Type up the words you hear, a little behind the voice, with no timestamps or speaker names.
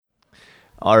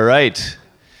All right.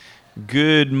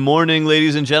 Good morning,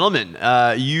 ladies and gentlemen.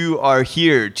 You are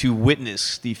here to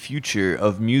witness the future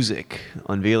of music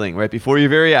unveiling. Right before your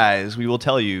very eyes, we will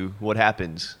tell you what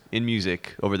happens in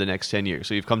music over the next 10 years.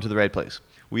 So you've come to the right place.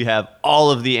 We have all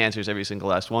of the answers, every single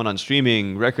last one, on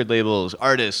streaming, record labels,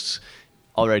 artists,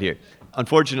 all right here.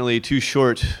 Unfortunately, Too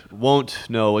Short won't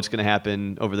know what's going to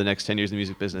happen over the next 10 years in the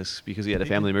music business because he had a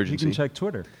family emergency. You can check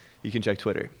Twitter. You can check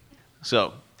Twitter.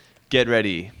 So get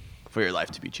ready for your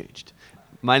life to be changed.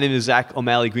 My name is Zach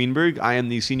O'Malley Greenberg. I am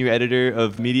the senior editor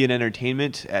of media and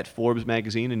entertainment at Forbes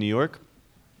magazine in New York.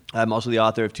 I'm also the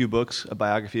author of 2 books, a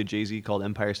biography of Jay-Z called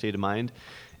Empire State of Mind,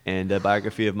 and a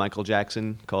biography of Michael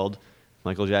Jackson called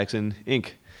Michael Jackson,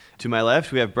 Inc. To my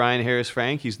left, we have Brian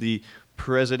Harris-Frank. He's the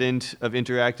president of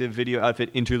interactive video outfit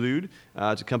Interlude.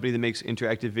 It's a company that makes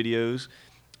interactive videos.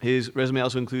 His resume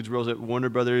also includes roles at Warner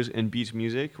Brothers and Beat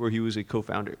Music, where he was a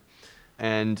co-founder.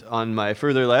 And on my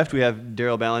further left, we have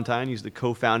Daryl Ballantyne. He's the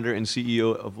co-founder and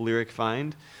CEO of Lyric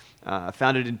Find.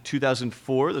 Founded in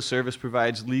 2004, the service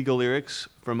provides legal lyrics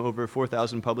from over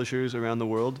 4,000 publishers around the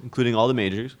world, including all the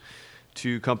majors,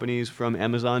 to companies from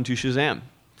Amazon to Shazam.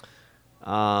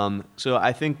 So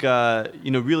I think,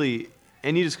 really,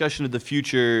 any discussion of the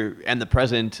future and the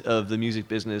present of the music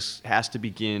business has to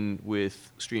begin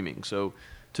with streaming. So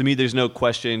to me, there's no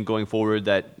question going forward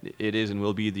that it is and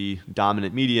will be the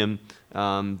dominant medium.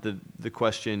 The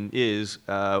question is,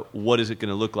 what is it going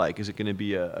to look like? Is it going to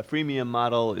be a freemium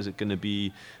model? Is it going to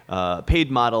be a paid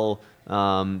model?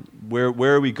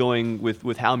 Where are we going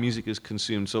with how music is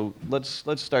consumed? So let's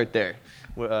start there.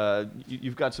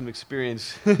 You've got some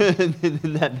experience in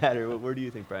that matter. Where do you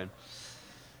think, Brian?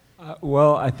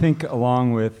 Well, I think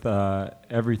along with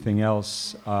everything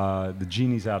else, the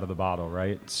genie's out of the bottle,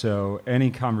 right? So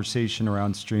any conversation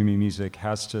around streaming music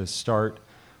has to start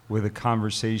with a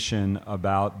conversation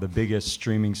about the biggest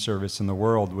streaming service in the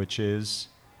world, which is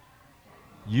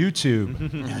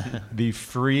YouTube, the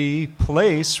free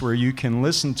place where you can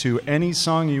listen to any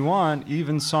song you want,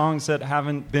 even songs that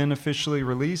haven't been officially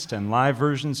released, and live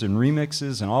versions and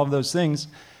remixes and all of those things.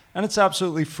 And it's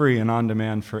absolutely free and on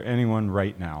demand for anyone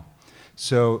right now.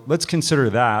 So let's consider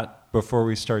that before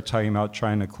we start talking about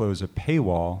trying to close a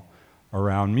paywall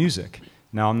around music.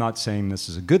 Now, I'm not saying this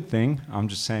is a good thing. I'm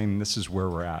just saying this is where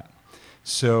we're at.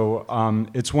 So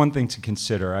it's one thing to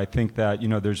consider. I think that,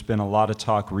 there's been a lot of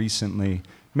talk recently,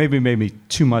 maybe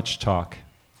too much talk.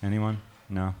 Anyone?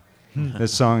 No?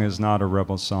 This song is not a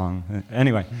rebel song.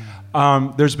 Anyway,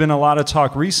 there's been a lot of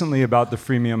talk recently about the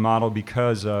freemium model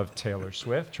because of Taylor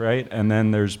Swift, right? And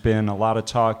then there's been a lot of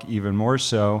talk even more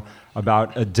so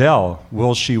about Adele,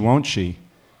 Will She, Won't She?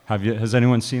 Has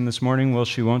anyone seen this morning, Will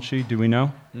She, Won't She? Do we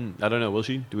know? I don't know. Will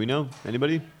she? Do we know?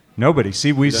 Anybody? Nobody.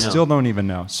 See, we still don't even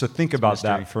know. So think about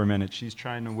that for a minute. She's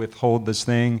trying to withhold this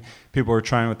thing. People are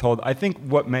trying to withhold. I think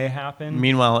what may happen...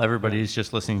 Meanwhile, everybody's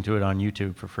just listening to it on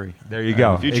YouTube for free. There you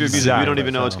go. Future music, we don't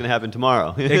even know what's going to happen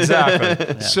tomorrow.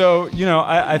 Exactly. Yeah. So,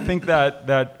 I think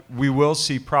that we will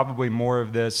see probably more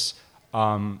of this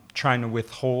trying to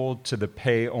withhold to the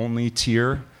pay-only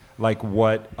tier, like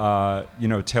what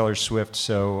Taylor Swift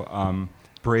so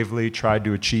bravely tried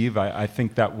to achieve. I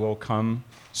think that will come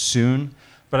soon.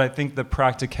 But I think the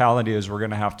practicality is we're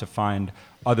going to have to find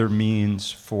other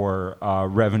means for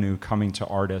revenue coming to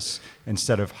artists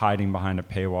instead of hiding behind a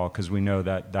paywall, because we know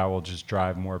that will just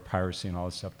drive more piracy and all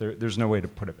this stuff. There's no way to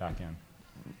put it back in.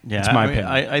 Yeah, it's my opinion.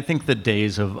 I think the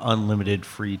days of unlimited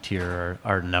free tier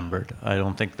are numbered. I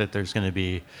don't think that there's going to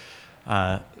be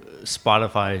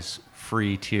Spotify's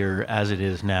free tier as it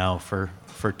is now for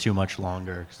too much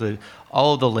longer.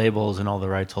 All of the labels and all the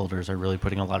rights holders are really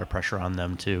putting a lot of pressure on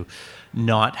them to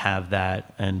not have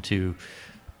that and to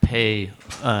pay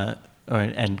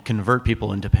and convert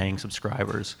people into paying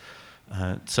subscribers.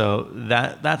 So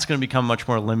that's going to become much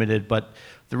more limited. But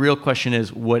the real question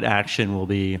is what action will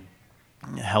be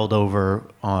held over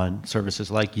on services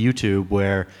like YouTube,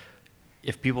 where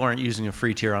if people aren't using a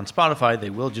free tier on Spotify, they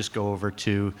will just go over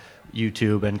to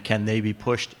YouTube, and can they be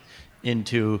pushed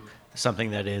into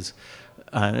something that is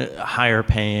higher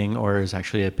paying or is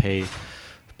actually a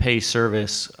pay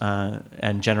service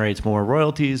and generates more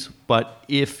royalties. But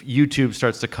if YouTube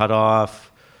starts to cut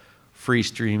off free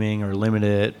streaming or limit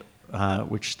it,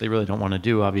 which they really don't want to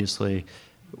do, obviously,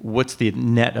 what's the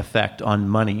net effect on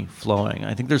money flowing?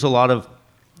 I think there's a lot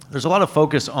of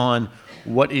focus on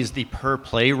what is the per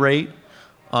play rate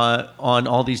on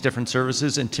all these different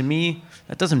services, and to me,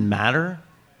 that doesn't matter.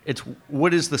 It's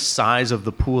what is the size of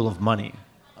the pool of money.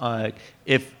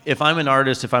 If I'm an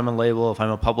artist, if I'm a label, if I'm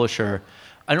a publisher,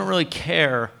 I don't really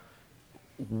care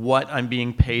what I'm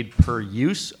being paid per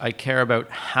use. I care about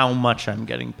how much I'm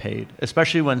getting paid,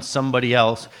 especially when somebody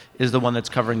else is the one that's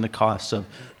covering the costs of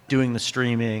doing the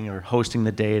streaming or hosting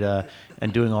the data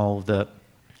and doing all of the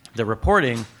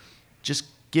reporting. Just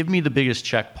give me the biggest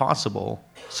check possible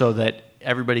so that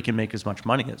everybody can make as much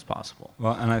money as possible.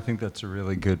 Well, and I think that's a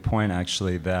really good point,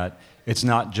 actually, that it's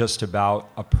not just about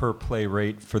a per play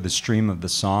rate for the stream of the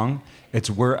song.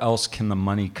 It's where else can the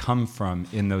money come from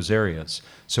in those areas.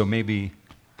 So maybe,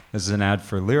 as an ad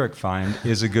for Lyric Find,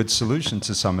 is a good solution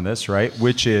to some of this, right?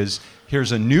 Which is,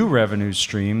 here's a new revenue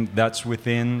stream that's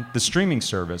within the streaming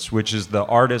service, which is the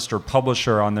artist or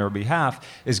publisher on their behalf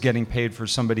is getting paid for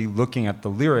somebody looking at the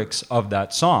lyrics of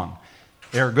that song.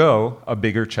 Ergo, a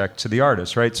bigger check to the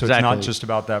artist, right? So Exactly. It's not just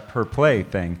about that per play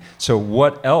thing. So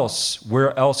what else,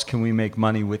 where else can we make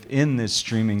money within this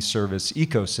streaming service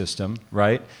ecosystem,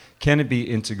 right? Can it be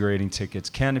integrating tickets?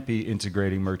 Can it be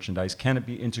integrating merchandise? Can it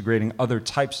be integrating other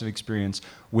types of experience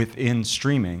within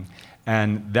streaming?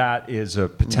 And that is a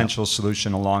potential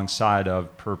solution alongside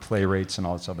of per play rates and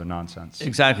all this other nonsense.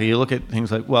 Exactly. You look at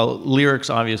things like, well, lyrics,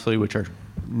 obviously, which are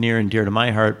near and dear to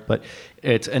my heart, but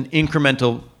it's an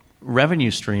incremental revenue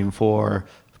stream for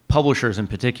publishers in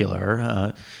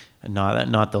particular,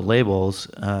 not the labels,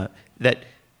 that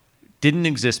didn't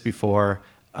exist before,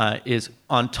 is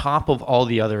on top of all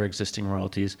the other existing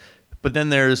royalties. But then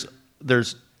there's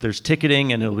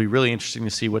ticketing, and it'll be really interesting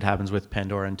to see what happens with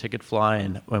Pandora and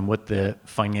Ticketfly and what the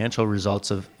financial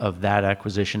results of that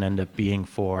acquisition end up being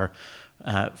for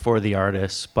the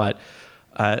artists. But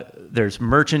there's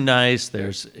merchandise,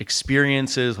 there's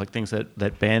experiences, like things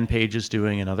that Bandpage is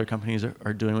doing and other companies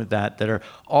are doing with that are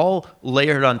all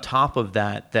layered on top of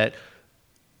that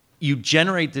you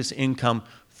generate this income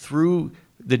through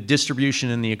the distribution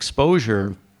and the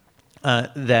exposure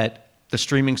that the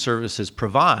streaming services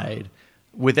provide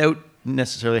without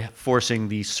necessarily forcing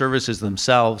the services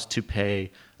themselves to pay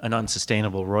an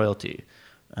unsustainable royalty.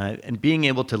 And being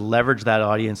able to leverage that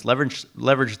audience, leverage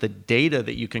the data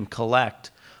that you can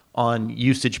collect on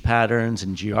usage patterns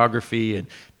and geography, and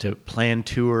to plan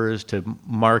tours, to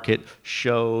market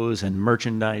shows and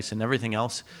merchandise and everything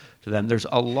else to them. There's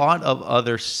a lot of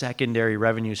other secondary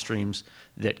revenue streams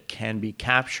that can be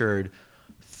captured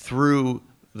through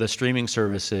the streaming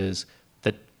services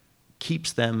that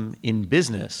keeps them in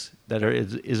business, that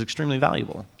is extremely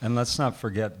valuable. And let's not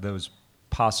forget those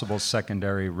possible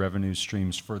secondary revenue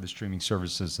streams for the streaming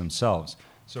services themselves.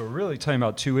 So we're really talking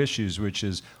about two issues, which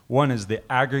is, one is the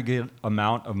aggregate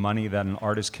amount of money that an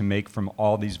artist can make from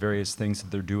all these various things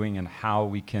that they're doing, and how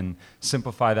we can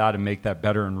simplify that and make that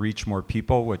better and reach more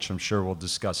people, which I'm sure we'll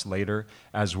discuss later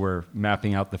as we're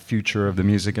mapping out the future of the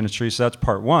music industry. So that's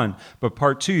part one. But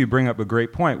part two, you bring up a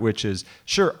great point, which is,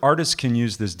 sure, artists can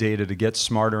use this data to get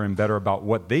smarter and better about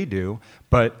what they do,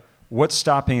 but what's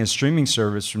stopping a streaming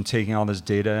service from taking all this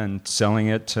data and selling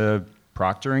it to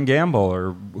Procter & Gamble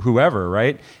or whoever,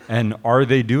 right? And are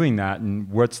they doing that? And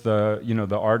what's the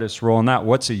artist's role in that?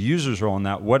 What's a user's role in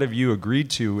that? What have you agreed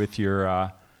to with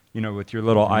your, with your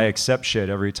little I accept shit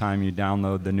every time you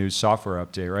download the new software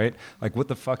update, right? Like, what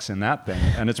the fuck's in that thing?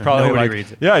 And it's probably Nobody like,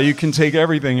 reads it. yeah, you can take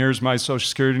everything. Here's my social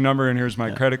security number, and here's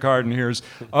my credit card, and here's,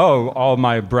 all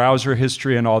my browser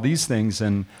history and all these things.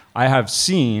 And I have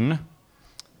seen,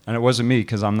 and it wasn't me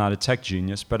because I'm not a tech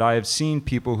genius, but I have seen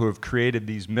people who have created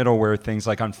these middleware things,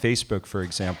 like on Facebook, for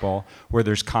example, where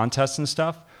there's contests and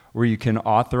stuff, where you can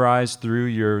authorize through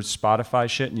your Spotify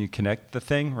shit and you connect the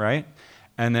thing, right?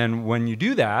 And then when you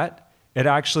do that, it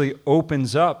actually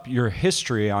opens up your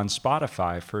history on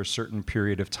Spotify for a certain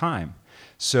period of time.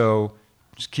 So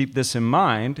just keep this in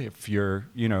mind. If you're,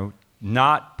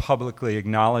 not publicly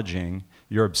acknowledging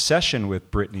your obsession with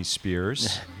Britney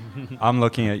Spears, I'm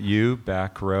looking at you,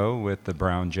 back row with the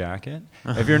brown jacket.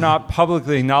 If you're not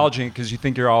publicly acknowledging it because you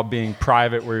think you're all being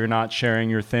private, where you're not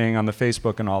sharing your thing on the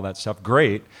Facebook and all that stuff,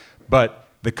 great. But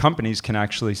the companies can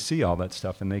actually see all that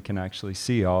stuff, and they can actually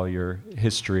see all your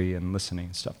history and listening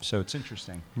and stuff. So it's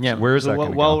interesting. Yeah. So where is that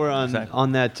going to While go? we're on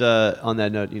that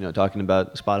note, talking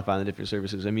about Spotify and the different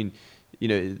services, I mean,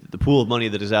 the pool of money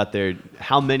that is out there,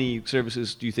 how many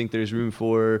services do you think there's room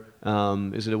for?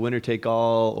 Is it a winner take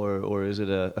all, or is it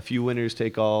a few winners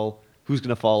take all? Who's going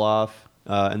to fall off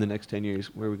in the next 10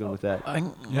 years? Where are we going with that?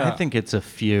 I think it's a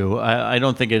few. I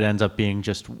don't think it ends up being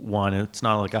just one. It's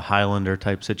not like a Highlander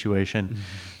type situation.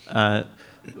 But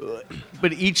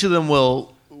each of them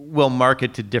will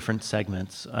market to different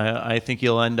segments. I think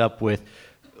you'll end up with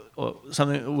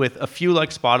something with a few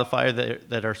like Spotify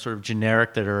that are sort of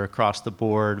generic, that are across the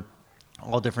board,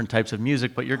 all different types of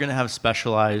music, but you're going to have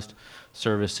specialized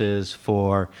services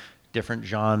for different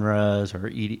genres,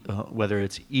 or whether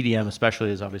it's EDM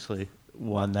especially is obviously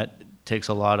one that takes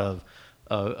a lot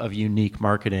of unique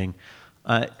marketing.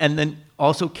 And then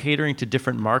also catering to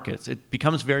different markets. It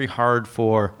becomes very hard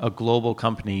for a global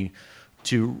company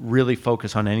to really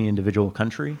focus on any individual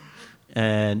country.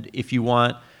 And if you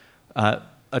want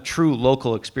a true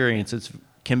local experience, it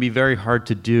can be very hard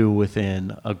to do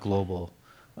within a global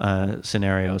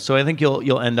scenario. So I think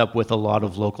you'll end up with a lot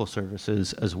of local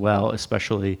services as well,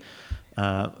 especially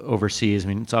overseas. I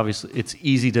mean, it's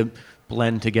easy to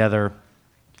blend together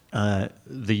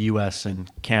the U.S. and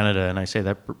Canada, and I say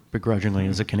that begrudgingly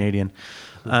as a Canadian.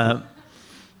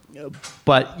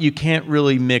 But you can't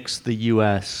really mix the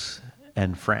U.S.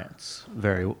 and France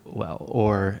very well,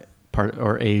 or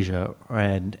Asia,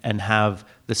 and have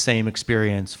the same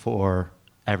experience for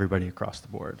everybody across the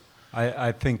board.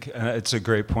 I think it's a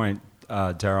great point,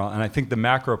 Daryl, and I think the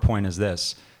macro point is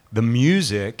this. The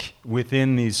music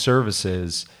within these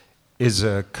services is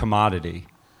a commodity.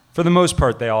 For the most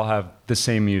part, they all have the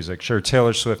same music. Sure,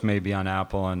 Taylor Swift may be on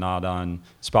Apple and not on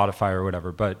Spotify or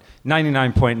whatever, but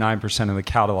 99.9% of the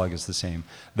catalog is the same.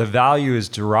 The value is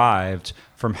derived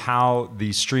from how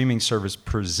the streaming service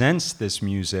presents this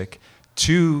music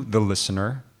to the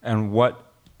listener and what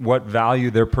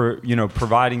value they're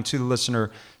providing to the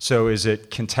listener. So is it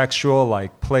contextual,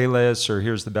 like playlists, or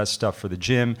here's the best stuff for the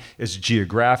gym? Is it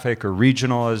geographic or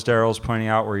regional, as Daryl's pointing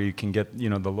out, where you can get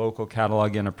the local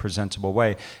catalog in a presentable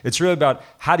way? It's really about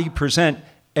how do you present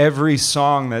every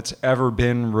song that's ever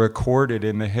been recorded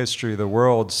in the history of the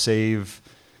world, save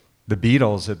the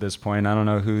Beatles at this point. I don't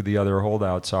know who the other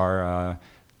holdouts are.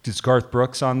 Is Garth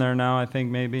Brooks on there now, I think,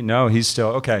 maybe? No, he's still...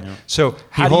 Okay. Yeah. So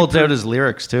he holds out his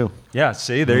lyrics, too. Yeah,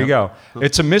 see? There you go.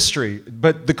 It's a mystery.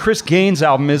 But the Chris Gaines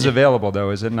album is available, though,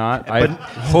 is it not? I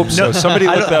hope so. Somebody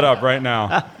look that up right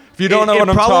now. If you don't know what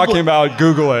I'm talking about,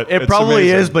 Google it. It probably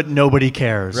is, but nobody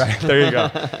cares. Right, there you go.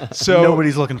 So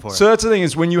nobody's looking for it. So that's the thing,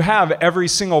 is when you have every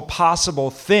single possible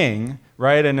thing,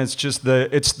 right, and it's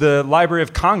the Library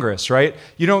of Congress, right?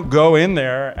 You don't go in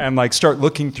there and start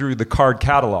looking through the card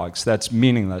catalogs. That's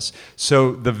meaningless.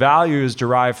 So the value is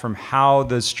derived from how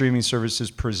the streaming services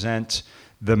present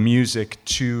the music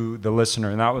to the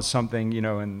listener. And that was something,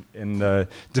 in the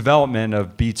development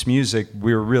of Beats Music,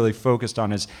 we were really focused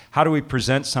on, is how do we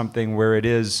present something where it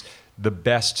is the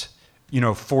best,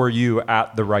 for you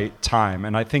at the right time.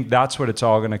 And I think that's what it's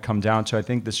all going to come down to. I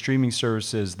think the streaming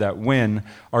services that win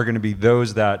are going to be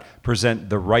those that present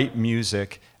the right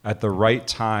music at the right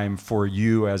time for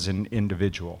you as an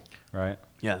individual, right?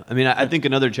 Yeah, I mean, I think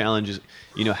another challenge is,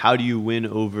 how do you win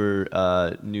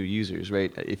over new users,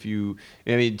 right?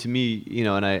 To me,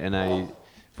 and I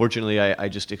fortunately, I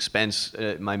just expense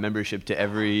my membership to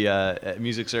every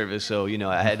music service, so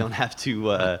I don't have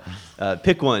to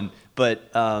pick one.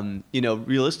 But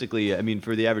realistically, I mean,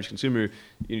 for the average consumer,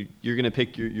 you're going to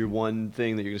pick your one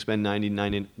thing that you're going to spend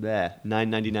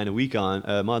 $9.99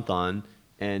 a month on.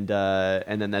 And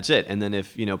then that's it. And then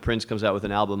if Prince comes out with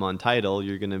an album on Tidal,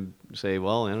 you're gonna say,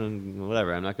 well,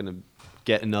 whatever. I'm not gonna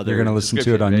get another. You're gonna listen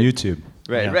to it on YouTube.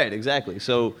 Right, yeah. Right, exactly.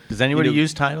 So does anybody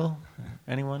use Tidal?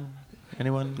 Anyone? I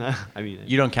mean,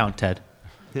 you don't count, Ted.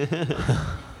 So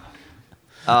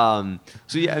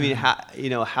yeah, I mean,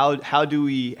 how do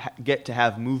we get to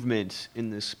have movement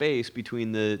in this space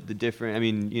between the different? I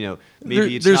mean,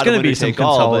 maybe there's going to be some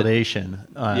all, consolidation,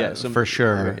 for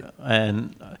sure. Right.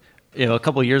 And a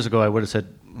couple of years ago, I would have said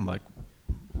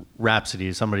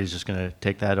Rhapsody. Somebody's just going to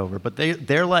take that over. But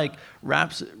they're like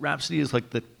Rhapsody is like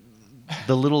the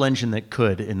little engine that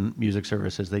could in music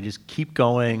services. They just keep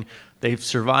going. They've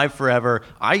survived forever.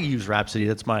 I use Rhapsody.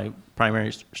 That's my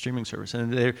primary streaming service,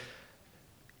 and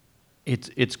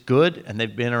it's good, and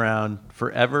they've been around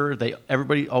forever.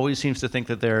 Everybody always seems to think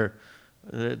that they're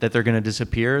going to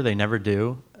disappear. They never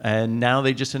do. And now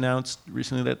they just announced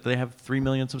recently that they have 3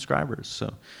 million subscribers.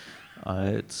 So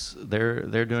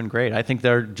they're doing great. I think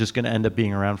they're just going to end up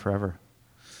being around forever.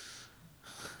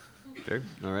 Sure.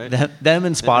 All right. Them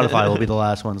and Spotify will be the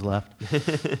last ones left.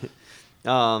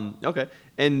 Okay.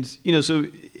 And so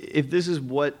if this is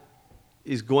what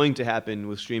is going to happen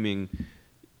with streaming,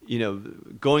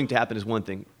 going to happen is one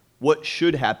thing. What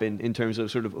should happen in terms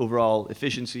of sort of overall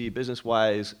efficiency,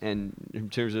 business-wise, and in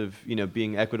terms of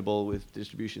being equitable with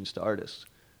distributions to artists?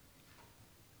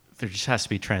 There just has to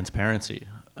be transparency.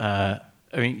 I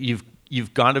mean,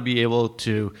 you've got to be able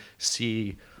to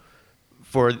see,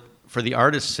 for the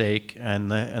artist's sake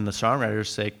and the songwriter's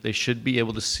sake, they should be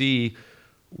able to see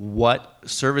what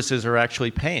services are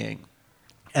actually paying.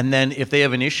 And then if they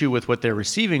have an issue with what they're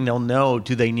receiving, they'll know,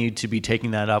 do they need to be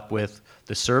taking that up with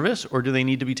the service, or do they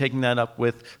need to be taking that up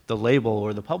with the label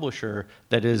or the publisher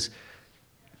that is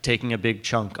taking a big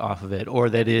chunk off of it, or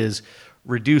that is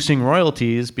reducing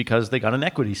royalties because they got an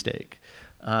equity stake.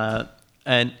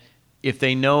 And if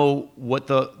they know what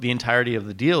the entirety of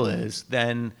the deal is,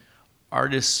 then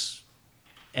artists'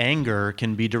 anger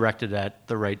can be directed at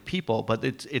the right people. But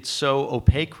it's so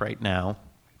opaque right now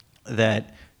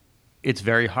that it's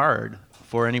very hard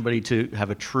for anybody to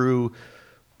have a true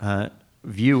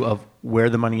view of where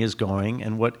the money is going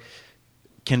and what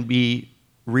can be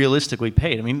realistically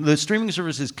paid. I mean, the streaming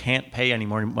services can't pay any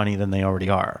more money than they already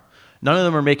are. None of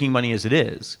them are making money as it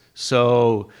is.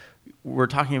 So we're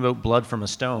talking about blood from a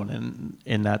stone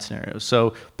in that scenario.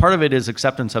 So part of it is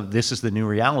acceptance of this is the new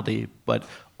reality, but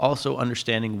also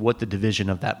understanding what the division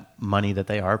of that money that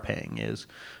they are paying is,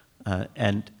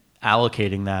 and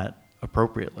allocating that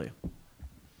appropriately.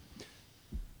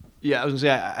 Yeah, I was gonna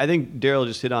say, I think Daryl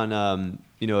just hit on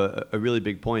a really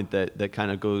big point that kind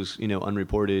of goes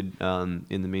unreported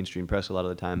in the mainstream press a lot of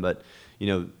the time. But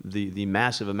the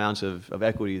massive amounts of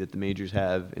equity that the majors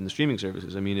have in the streaming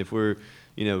services. I mean, if we're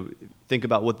think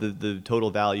about what the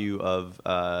total value of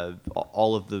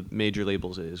all of the major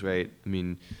labels is, right? I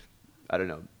mean, I don't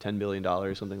know, $10 billion,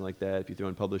 something like that. If you throw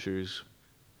in publishers,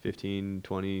 15,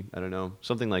 20, I don't know,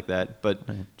 something like that. But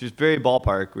just very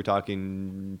ballpark, we're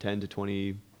talking 10 to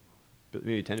 20,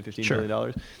 maybe 10 to 15 Sure. billion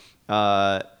dollars.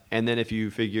 And then if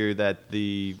you figure that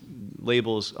the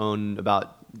labels own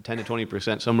about 10 to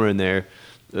 20%, somewhere in there,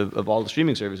 of all the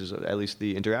streaming services, at least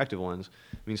the interactive ones.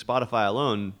 I mean, Spotify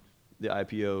alone, the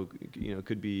IPO,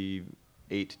 could be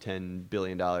 8 to 10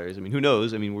 billion dollars. I mean, who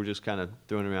knows? I mean, we're just kind of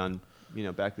throwing around,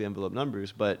 back of the envelope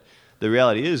numbers. But the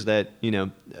reality is that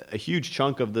a huge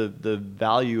chunk of the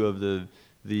value of the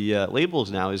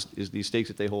labels now is these stakes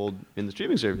that they hold in the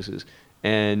streaming services.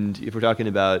 And if we're talking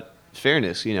about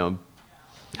fairness,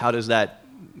 how does that?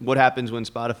 What happens when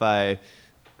Spotify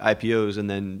IPOs and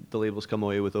then the labels come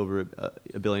away with over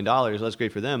 $1 billion? That's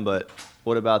great for them, but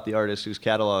what about the artists whose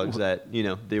catalogs that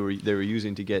they were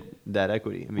using to get that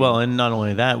equity? I mean, Well, and not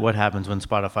only that, what happens when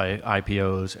Spotify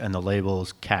IPOs and the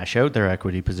labels cash out their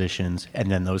equity positions,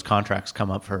 and then those contracts come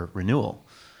up for renewal?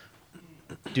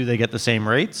 Do they get the same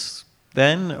rates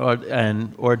then,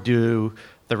 or do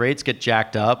the rates get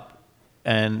jacked up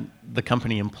and the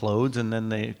company implodes, and then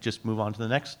they just move on to the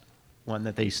next one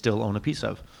that they still own a piece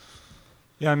of?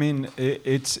 Yeah, I mean,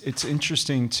 it's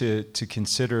interesting to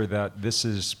consider that this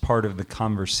is part of the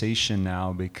conversation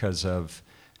now because of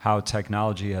how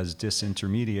technology has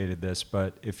disintermediated this.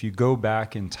 But if you go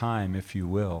back in time, if you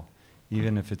will,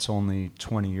 even if it's only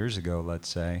 20 years ago, let's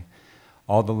say,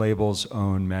 all the labels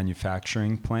own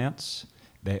manufacturing plants,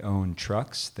 they own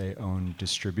trucks, they own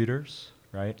distributors,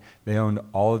 right? They owned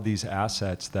all of these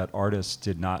assets that artists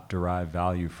did not derive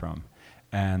value from.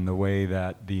 And the way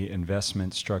that the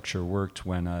investment structure worked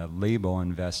when a label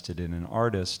invested in an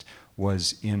artist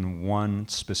was in one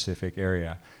specific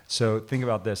area. So think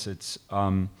about this. It's,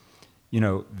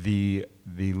 the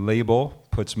label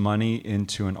puts money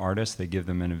into an artist. They give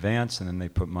them an advance, and then they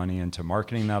put money into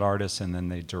marketing that artist, and then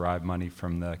they derive money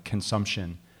from the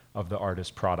consumption of the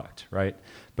artist product, right?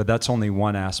 But that's only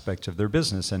one aspect of their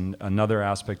business. And another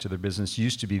aspect of their business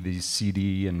used to be these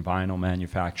CD and vinyl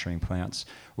manufacturing plants,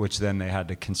 which then they had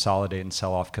to consolidate and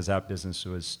sell off because that business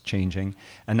was changing.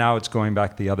 And now it's going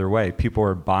back the other way. People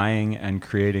are buying and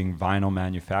creating vinyl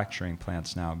manufacturing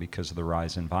plants now because of the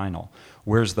rise in vinyl.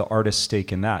 Where's the artist's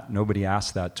stake in that? Nobody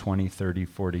asked that 20, 30,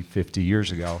 40, 50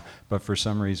 years ago. But for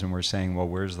some reason we're saying, well,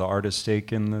 where's the artist's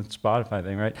stake in the Spotify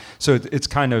thing, right? So it's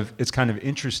kind of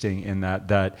interesting in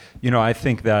that I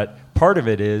think that part of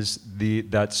it is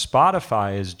that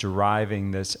Spotify is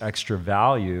deriving this extra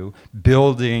value,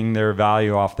 building their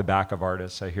value off the back of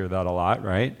artists. I hear that a lot,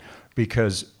 right?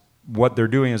 Because what they're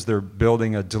doing is they're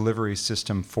building a delivery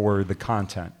system for the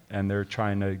content, and they're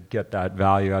trying to get that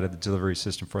value out of the delivery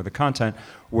system for the content,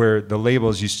 where the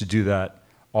labels used to do that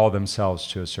all themselves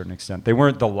to a certain extent. They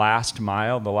weren't the last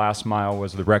mile. The last mile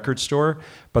was the record store,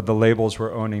 but the labels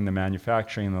were owning the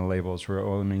manufacturing, and the labels were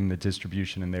owning the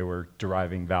distribution, and they were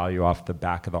deriving value off the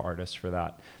back of the artist for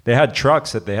that. They had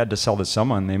trucks that they had to sell to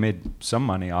someone. They made some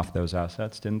money off those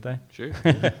assets, didn't they? Sure.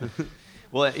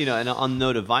 Well, and on the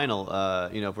note of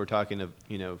vinyl, if we're talking of,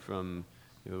 from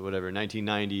whatever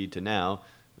 1990 to now,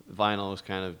 vinyl is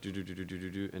kind of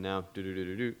do, and now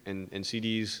do, and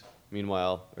CDs,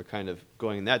 meanwhile, are kind of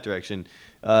going in that direction.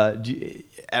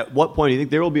 At what point do you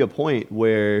think there will be a point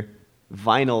where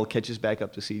vinyl catches back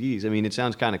up to CDs? I mean, it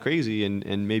sounds kind of crazy,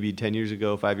 and maybe 10 years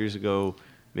ago, 5 years ago,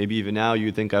 maybe even now,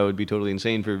 you'd think I would be totally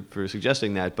insane for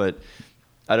suggesting that. But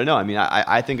I don't know. I mean,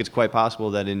 I think it's quite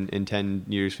possible that in 10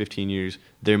 years, 15 years,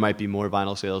 there might be more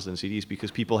vinyl sales than CDs because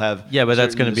people have. Yeah, but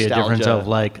that's certain going to be a difference nostalgia. of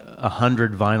like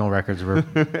 100 vinyl records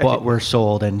were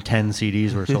sold and 10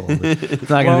 CDs were sold. It's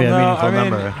not going to be a meaningful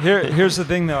number. Here's the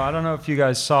thing, though. I don't know if you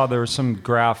guys saw, there was some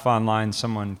graph online.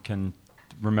 Someone can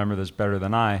remember this better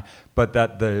than I, but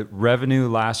that the revenue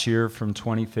last year from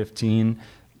 2015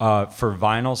 for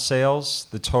vinyl sales,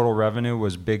 the total revenue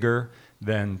was bigger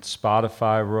than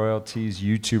Spotify royalties,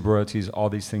 YouTube royalties, all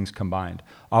these things combined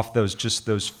off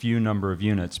those few number of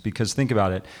units. Because think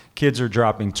about it, kids are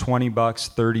dropping $20,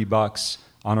 $30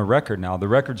 on a record now. The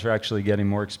records are actually getting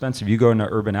more expensive. You go into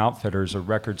Urban Outfitters, a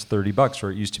record's $30,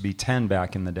 where it used to be 10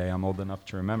 back in the day. I'm old enough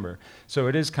to remember. So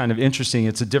it is kind of interesting.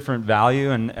 It's a different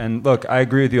value. And look, I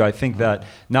agree with you. I think that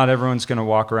not everyone's going to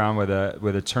walk around with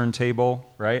a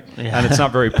turntable, right? Yeah. And it's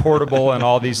not very portable and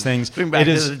all these things. Bring back it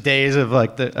is to the days of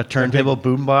like a turntable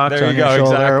boombox there on you your go,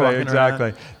 shoulder.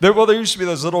 exactly. There used to be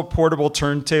those little portable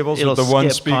turntables It'll with the one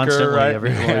skip speaker, constantly right?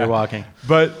 while you're walking.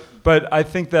 But I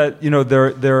think that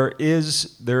there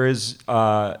is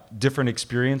different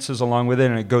experiences along with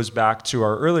it, and it goes back to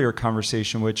our earlier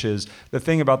conversation, which is the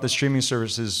thing about the streaming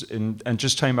services and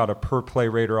just talking about a per play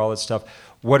rate or all that stuff.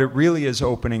 What it really is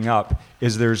opening up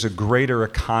is there's a greater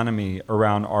economy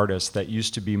around artists that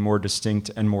used to be more distinct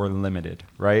and more limited,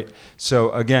 right?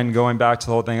 So again, going back to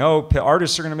the whole thing,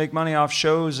 artists are going to make money off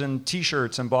shows and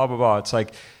T-shirts and blah blah blah. It's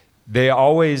like they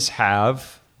always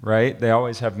have. Right? They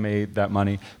always have made that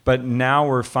money. But now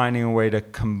we're finding a way to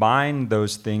combine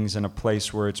those things in a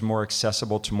place where it's more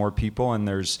accessible to more people. And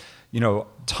there's,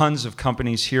 tons of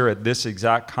companies here at this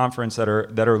exact conference that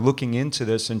are looking into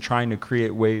this and trying to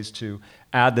create ways to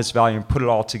add this value and put it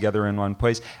all together in one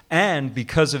place. And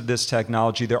because of this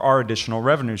technology, there are additional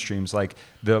revenue streams, like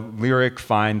the Lyric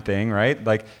Find thing, right?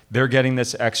 Like they're getting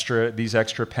these extra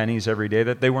pennies every day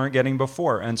that they weren't getting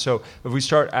before. And so if we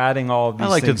start adding all of these things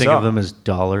I like to think up, of them as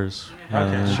dollars.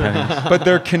 Okay, sure. But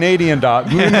they're Canadian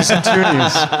loonies and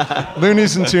toonies.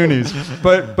 Loonies and toonies.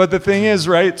 But the thing is,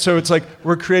 right, so it's like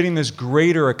we're creating this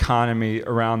greater economy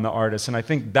around the artist, and I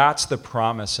think that's the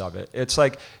promise of it. It's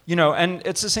like, and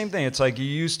it's the same thing. It's like you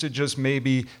used to just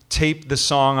maybe tape the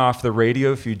song off the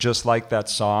radio if you just like that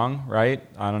song, right?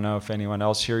 I don't know if anyone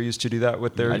else here used to do that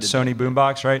with their Sony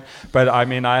boombox, right? But I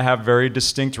mean, I have very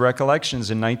distinct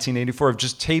recollections in 1984 of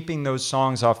just taping those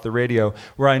songs off the radio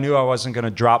where I knew I wasn't going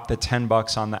to drop the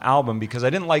 $10 on the album because I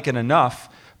didn't like it enough.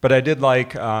 But I did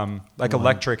like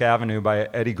Electric Avenue by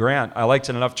Eddie Grant. I liked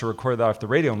it enough to record that off the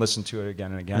radio and listen to it again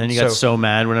and again. And then you got so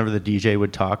mad whenever the DJ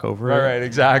would talk over it. Right,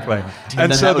 exactly.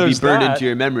 And then so that would be burned that. into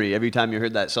your memory. Every time you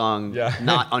heard that song,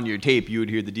 not on your tape, you would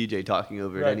hear the DJ talking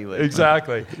over it anyway.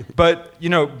 Exactly. But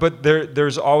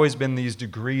there's always been these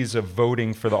degrees of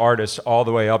voting for the artist all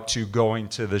the way up to going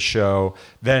to the show,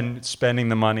 then spending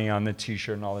the money on the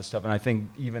T-shirt and all this stuff. And I think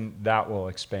even that will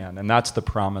expand. And that's the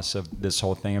promise of this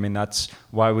whole thing. I mean, that's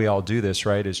why we all do this,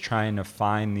 right, is trying to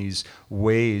find these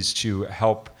ways to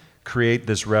help create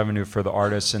this revenue for the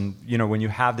artists. And, when you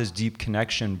have this deep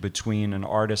connection between an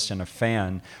artist and a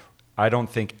fan, I don't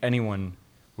think anyone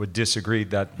would disagree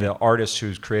that the artist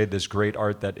who's created this great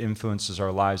art that influences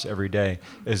our lives every day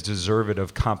is deserving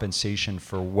of compensation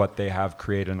for what they have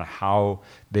created and how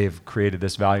they've created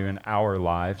this value in our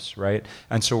lives, right?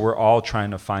 And so we're all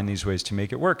trying to find these ways to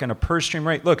make it work. And a per stream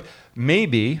rate, look,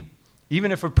 maybe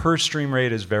even if a per stream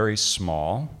rate is very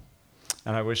small,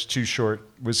 and I wish Too Short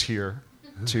was here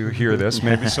to hear this.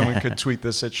 Maybe someone could tweet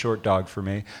this at Short Dog for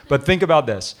me. But think about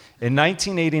this. In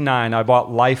 1989, I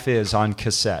bought Life Is on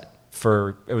cassette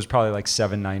it was probably like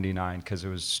 $7.99 because it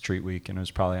was Street Week and it was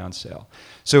probably on sale.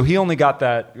 So he only got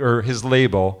that, or his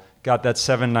label got that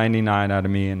 $7.99 out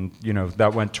of me, and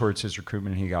that went towards his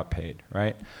recruitment and he got paid,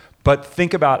 right? But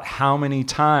think about how many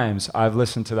times I've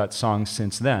listened to that song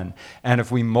since then. And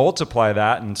if we multiply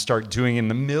that and start doing in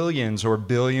the millions or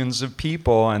billions of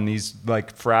people and these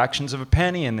like fractions of a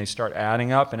penny, and they start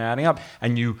adding up,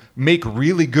 and you make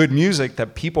really good music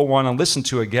that people want to listen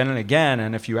to again and again.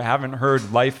 And if you haven't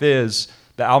heard Life Is,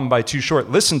 the album by Too Short,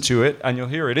 listen to it and you'll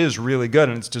hear it is really good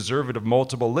and it's deserving of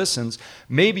multiple listens.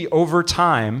 Maybe over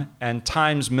time and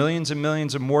times millions and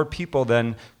millions of more people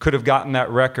then could have gotten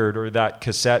that record or that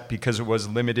cassette because it was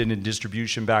limited in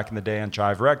distribution back in the day on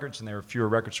Jive Records and there were fewer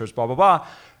record stores, blah, blah, blah.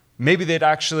 Maybe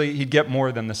he'd get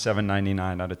more than the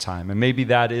 $7.99 at a time. And maybe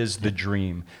that is the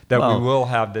dream, that we will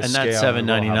have this scale. And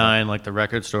that $7.99, like the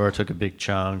record store took a big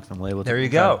chunk, the label there you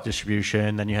took go.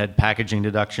 Distribution, then you had packaging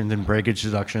deductions and breakage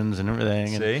deductions and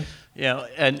everything. See?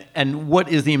 And what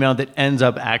is the amount that ends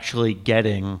up actually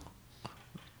getting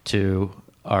to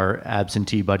our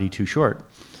absentee buddy Too Short?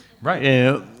 Right.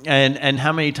 And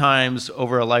how many times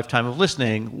over a lifetime of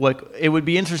listening, it would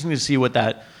be interesting to see what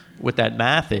that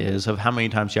math is of how many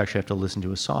times you actually have to listen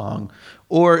to a song.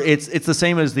 Or it's the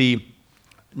same as the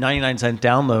 99-cent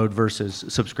download versus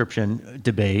subscription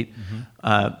debate,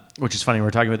 which is funny.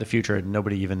 We're talking about the future and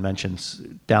nobody even mentions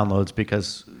downloads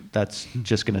because that's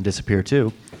just going to disappear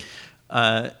too.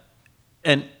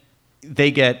 And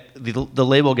they get the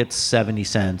label gets 70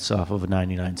 cents off of a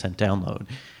 99-cent download.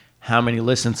 How many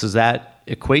listens does that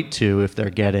equate to if they're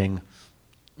getting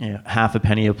half a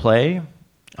penny a play,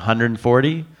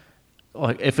 140?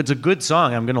 Like, if it's a good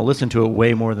song, I'm going to listen to it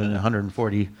way more than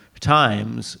 140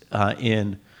 times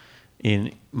in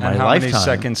my and how lifetime. many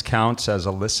seconds counts as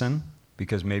a listen?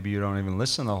 Because maybe you don't even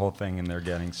listen to the whole thing and they're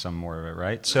getting some more of it,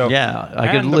 right? So yeah,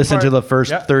 I could listen to the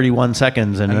first 31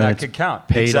 seconds and then that it's could count.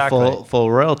 Paid Exactly. a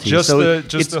full royalty. Just So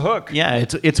the hook. Yeah,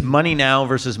 it's money now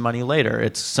versus money later.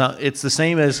 It's the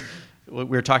same as what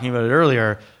we were talking about it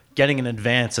earlier. Getting an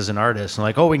advance as an artist, and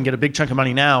like, we can get a big chunk of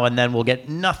money now, and then we'll get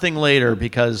nothing later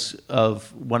because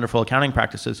of wonderful accounting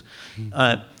practices.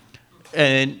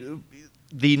 And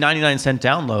the 99-cent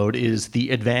download is the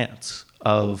advance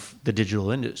of the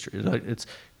digital industry. It's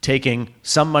taking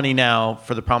some money now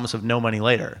for the promise of no money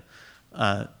later,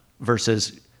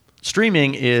 versus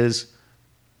streaming is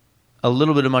a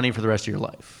little bit of money for the rest of your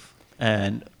life,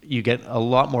 and you get a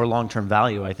lot more long-term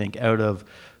value, I think, out of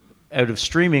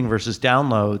streaming versus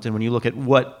downloads. And when you look at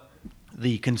what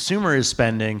the consumer is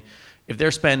spending, if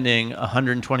they're spending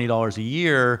 $120 a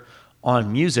year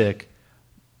on music,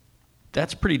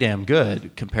 that's pretty damn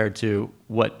good compared to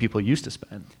what people used to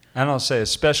spend. And I'll say,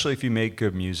 especially if you make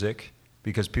good music,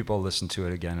 because people listen to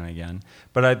it again and again.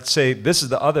 But I'd say this is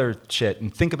the other shit,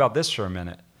 and think about this for a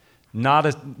minute.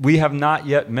 We have not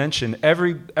yet mentioned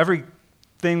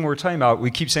everything we're talking about.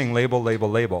 We keep saying label, label,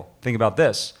 label. Think about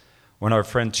this. When our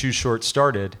friend Too Short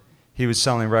started, he was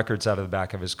selling records out of the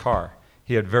back of his car.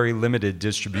 He had very limited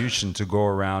distribution to go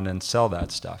around and sell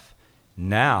that stuff.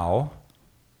 Now,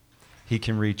 he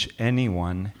can reach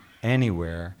anyone,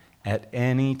 anywhere, at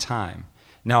any time.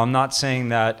 Now, I'm not saying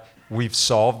that we've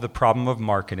solved the problem of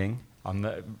marketing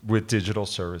with digital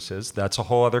services. That's a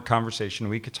whole other conversation.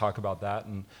 We could talk about that,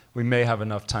 and we may have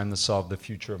enough time to solve the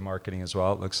future of marketing as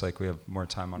well. It looks like we have more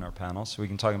time on our panel, so we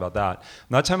can talk about that. I'm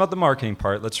not talking about the marketing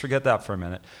part. Let's forget that for a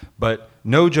minute. But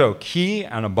no joke, he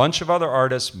and a bunch of other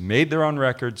artists made their own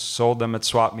records, sold them at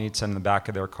swap meets in the back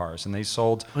of their cars, and they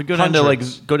sold Go down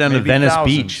hundreds, to maybe Venice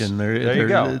thousands. Beach, and there you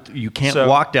go. You can't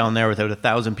walk down there without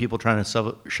 1,000 people trying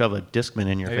to shove a Discman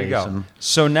in your There face. you go.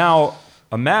 So now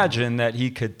imagine that he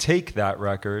could take that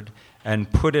record and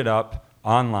put it up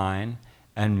online,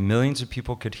 and millions of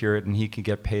people could hear it, and he could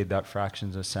get paid that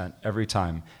fractions of a cent every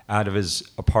time out of his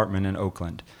apartment in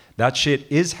Oakland. That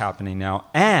shit is happening now.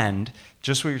 And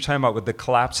just what you're talking about with the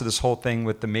collapse of this whole thing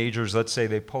with the majors, let's say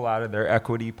they pull out of their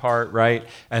equity part, right?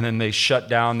 And then they shut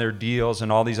down their deals and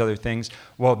all these other things.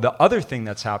 Well, the other thing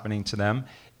that's happening to them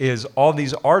is all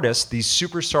these artists, these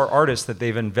superstar artists that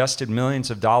they've invested millions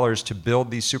of dollars to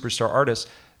build these superstar artists,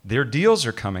 their deals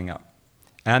are coming up.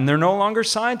 And they're no longer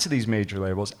signed to these major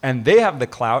labels. And they have the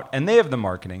clout and they have the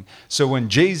marketing. So when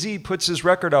Jay-Z puts his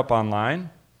record up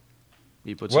online,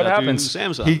 He puts what it out happens? to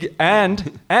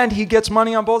Samsung. And he gets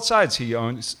money on both sides. He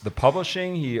owns the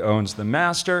publishing, he owns the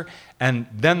master, and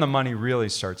then the money really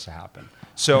starts to happen.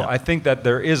 So I think that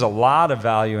there is a lot of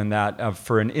value in that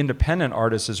for an independent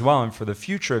artist as well, and for the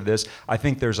future of this, I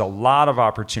think there's a lot of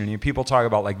opportunity. People talk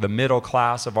about like the middle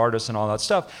class of artists and all that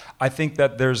stuff. I think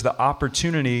that there's the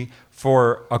opportunity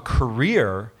for a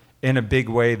career in a big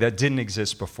way that didn't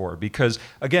exist before. Because,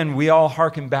 again, we all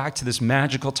harken back to this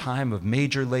magical time of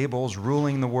major labels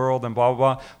ruling the world and blah,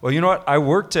 blah, blah. Well, you know what? I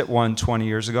worked at one 20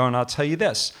 years ago, and I'll tell you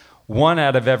this. One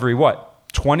out of every,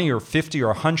 20 or 50 or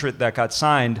 100 that got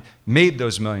signed made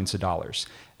those millions of dollars.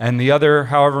 And the other,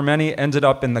 however many, ended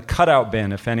up in the cutout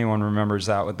bin, if anyone remembers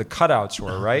that, what the cutouts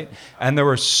were, right? And there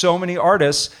were so many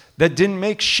artists that didn't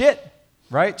make shit.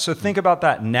 Right? So think about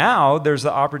that. Now there's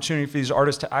the opportunity for these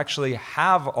artists to actually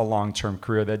have a long-term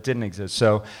career that didn't exist.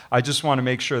 So I just want to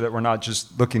make sure that we're not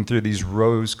just looking through these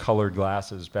rose-colored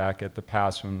glasses back at the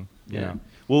past when, you know.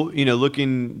 Well,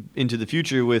 looking into the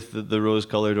future with the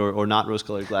rose-colored or not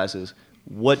rose-colored glasses,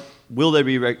 what will there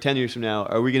be 10 years from now?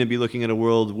 Are we going to be looking at a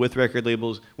world with record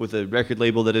labels, with a record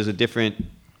label that is has a different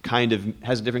kind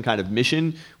of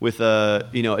mission, with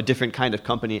a different kind of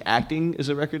company acting as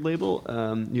a record label?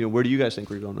 Where do you guys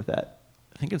think we're going with that?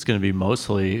 I think it's going to be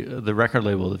mostly the record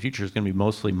label of the future is going to be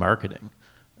mostly marketing.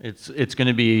 It's going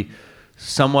to be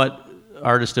somewhat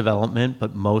artist development,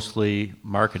 but mostly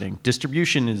marketing.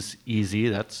 Distribution is easy.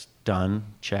 That's done.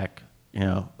 Check.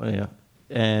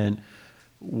 And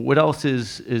what else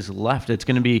is left? It's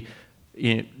going to be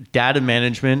data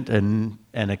management and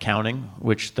accounting,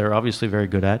 which they're obviously very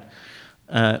good at,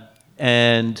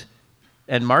 and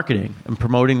marketing and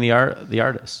promoting the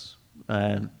artists.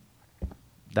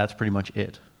 That's pretty much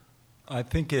it. I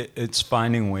think it's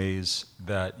finding ways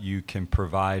that you can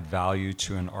provide value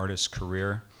to an artist's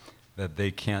career that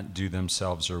they can't do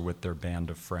themselves or with their band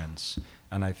of friends.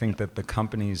 And I think that the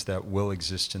companies that will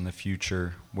exist in the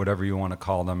future, whatever you want to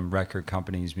call them, record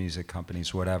companies, music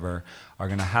companies, whatever, are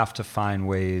going to have to find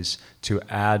ways to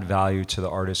add value to the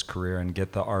artist's career and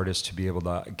get the artist to be able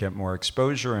to get more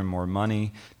exposure and more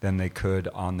money than they could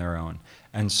on their own.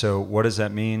 And so what does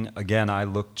that mean? Again, I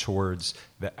look towards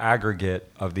the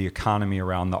aggregate of the economy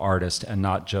around the artist and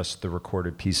not just the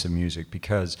recorded piece of music.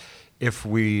 Because if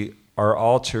we are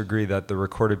all to agree that the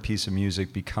recorded piece of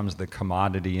music becomes the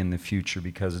commodity in the future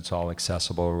because it's all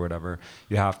accessible or whatever,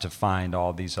 you have to find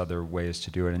all these other ways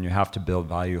to do it. And you have to build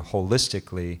value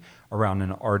holistically around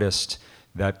an artist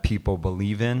that people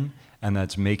believe in and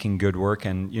that's making good work.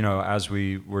 And, as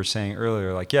we were saying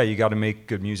earlier, you got to make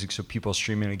good music so people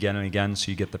stream it again and again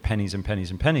so you get the pennies and pennies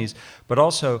and pennies. But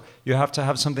also, you have to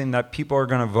have something that people are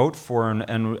going to vote for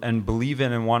and believe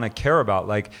in and want to care about.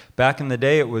 Like, back in the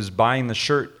day, it was buying the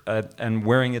shirt and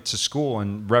wearing it to school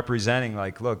and representing,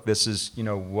 look, this is,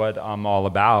 what I'm all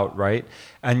about, right?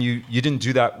 And you didn't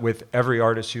do that with every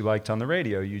artist you liked on the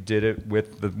radio. You did it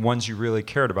with the ones you really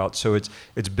cared about. So it's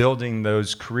building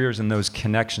those careers and those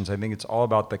connections. I think it's all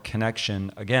about the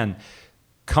connection. Again,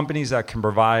 companies that can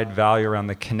provide value around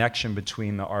the connection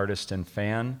between the artist and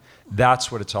fan, that's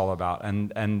what it's all about.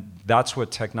 And that's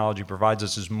what technology provides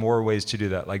us, is more ways to do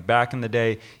that. Like back in the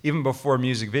day, even before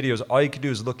music videos, all you could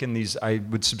do is look in these, I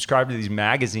would subscribe to these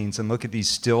magazines and look at these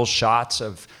still shots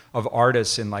of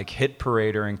artists in Hit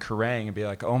Parade or in Kerrang and be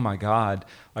like, oh my God,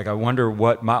 I wonder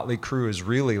what Motley Crue is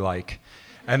really like.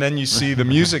 And then you see the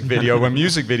music video when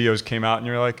music videos came out and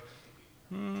you're like,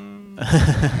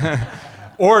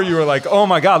 Or you were like, oh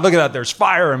my God, look at that, there's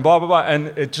fire and blah, blah, blah.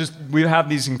 And we have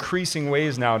these increasing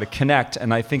ways now to connect,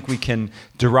 and I think we can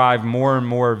derive more and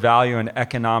more value and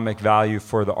economic value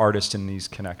for the artist in these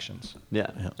connections.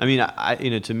 Yeah. I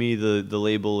mean, to me, the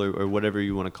label or whatever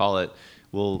you want to call it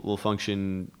will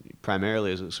function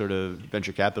primarily as a sort of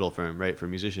venture capital firm, right? For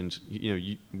musicians,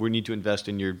 we need to invest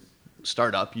in your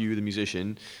startup, you the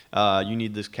musician. You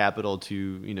need this capital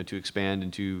to expand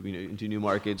into new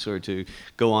markets or to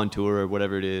go on tour or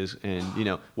whatever it is.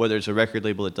 And whether it's a record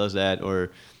label that does that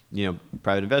or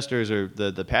private investors or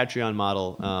the Patreon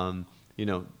model,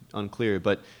 unclear.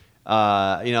 But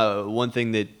one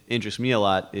thing that interests me a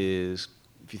lot is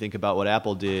if you think about what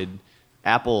Apple did.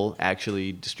 Apple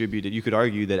actually distributed. You could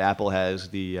argue that Apple has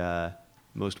the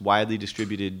most widely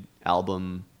distributed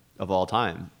album of all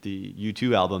time, the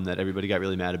U2 album that everybody got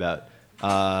really mad about.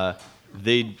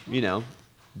 They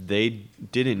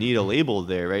didn't need a label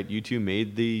there, right? U2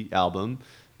 made the album.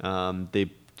 They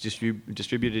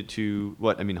distributed it to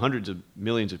hundreds of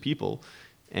millions of people,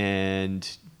 and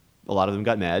a lot of them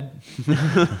got mad.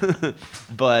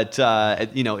 But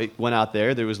it went out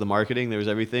there. There was the marketing. There was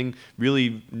everything.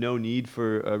 Really, no need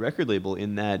for a record label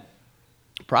in that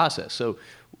process. So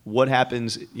what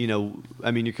happens, you're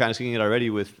kind of seeing it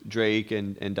already with Drake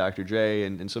and Dr. Dre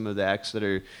and some of the acts that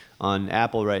are on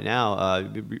Apple right now,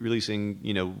 releasing,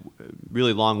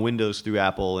 really long windows through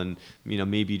Apple and,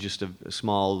 maybe just a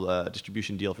small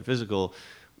distribution deal for physical.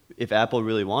 If Apple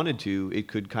really wanted to, it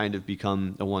could kind of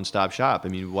become a one-stop shop. I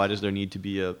mean, why does there need to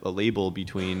be a label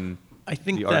between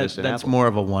the artist and that's Apple? more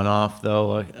of a one-off,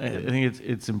 though. I think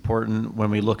it's important when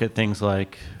we look at things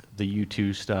like the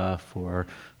U2 stuff or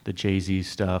the Jay-Z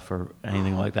stuff or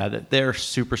anything like that they're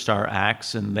superstar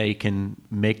acts and they can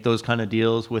make those kind of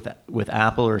deals with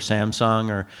Apple or Samsung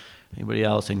or anybody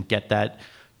else and get that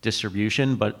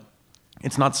distribution, but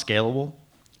it's not scalable.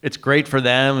 It's great for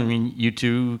them. I mean,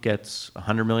 U2 gets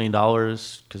 $100 million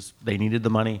because they needed the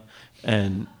money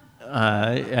and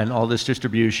all this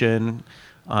distribution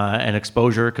and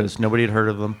exposure because nobody had heard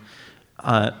of them.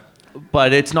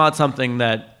 But it's not something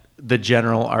that the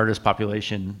general artist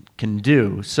population can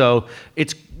do. So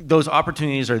those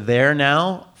opportunities are there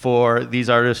now for these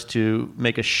artists to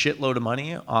make a shitload of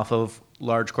money off of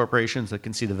large corporations that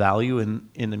can see the value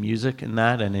in the music and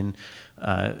that and in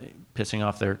pissing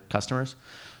off their customers.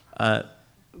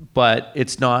 But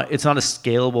it's not a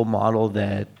scalable model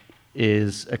that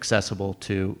is accessible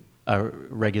to a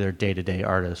regular day-to-day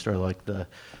artist or like the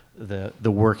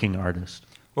working artist.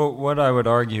 Well, what I would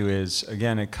argue is,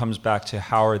 again, it comes back to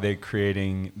how are they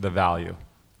creating the value,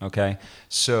 okay?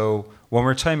 So when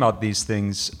we're talking about these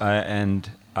things, and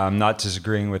I'm not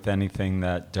disagreeing with anything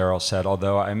that Daryl said,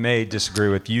 although I may disagree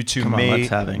with you two. Come on, let's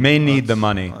have it. May need the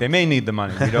money. They may need the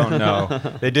money. We don't know.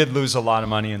 They did lose a lot of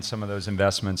money in some of those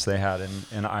investments they had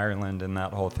in Ireland, and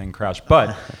that whole thing crashed.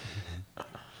 But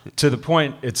to the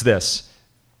point, it's this.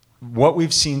 What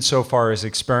we've seen so far is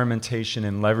experimentation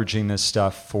in leveraging this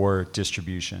stuff for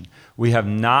distribution. We have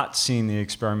not seen the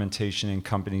experimentation in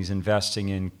companies investing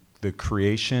in the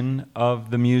creation of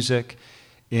the music,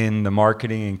 in the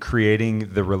marketing and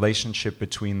creating the relationship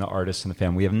between the artist and the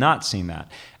fan. We have not seen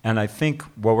that. And I think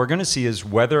what we're going to see is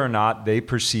whether or not they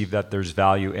perceive that there's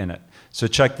value in it. So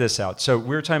check this out. So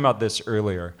we were talking about this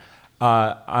earlier.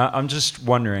 I'm just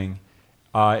wondering,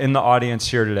 in the audience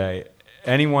here today,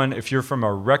 anyone, if you're from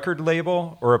a record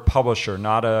label or a publisher,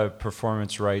 not a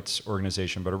performance rights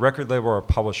organization, but a record label or a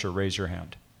publisher, raise your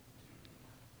hand.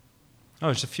 Oh,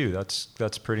 there's a few.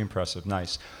 That's pretty impressive.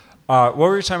 Nice. What we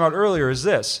were talking about earlier is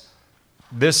this.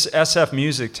 This SF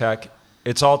Music Tech,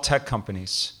 it's all tech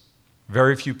companies.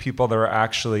 Very few people that are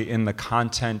actually in the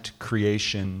content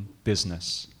creation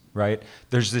business, right?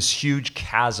 There's this huge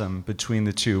chasm between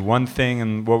the two. One thing,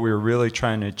 and what we were really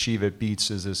trying to achieve at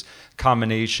Beats, is this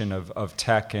combination of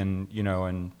tech and,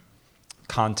 and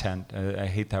content. I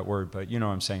hate that word, but you know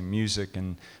what I'm saying, music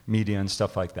and media and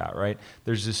stuff like that, right?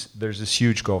 There's this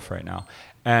huge gulf right now.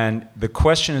 And the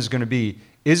question is going to be,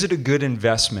 is it a good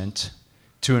investment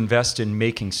to invest in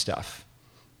making stuff?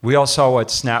 We all saw what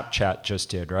Snapchat just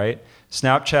did, right?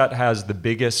 Snapchat has the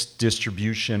biggest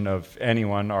distribution of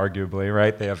anyone, arguably,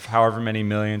 right? They have however many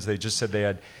millions. They just said they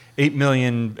had 8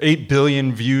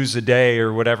 billion views a day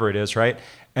or whatever it is, right?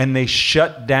 And they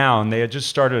shut down. They had just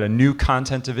started a new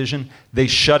content division. They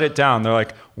shut it down. They're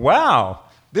like, wow,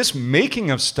 this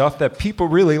making of stuff that people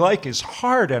really like is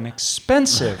hard and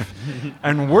expensive.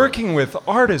 And working with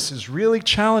artists is really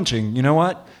challenging. You know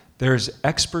what? There's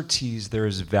expertise, there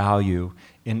is value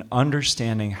in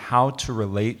understanding how to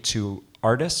relate to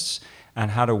artists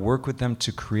and how to work with them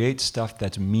to create stuff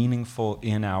that's meaningful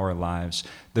in our lives.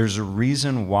 There's a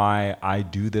reason why I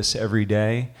do this every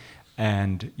day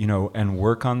and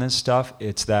work on this stuff.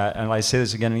 It's that, and I say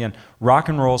this again and again, rock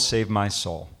and roll saved my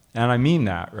soul. And I mean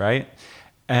that, right?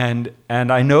 And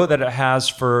I know that it has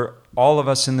for all of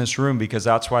us in this room, because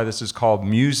that's why this is called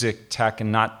music tech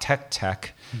and not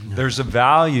tech. There's a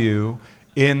value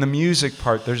in the music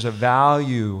part. There's a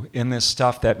value in this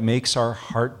stuff that makes our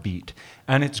heart beat.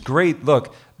 And it's great.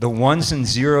 Look, the ones and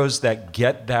zeros that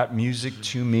get that music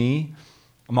to me,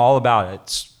 I'm all about it.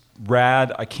 It's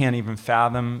rad. I can't even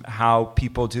fathom how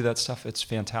people do that stuff. It's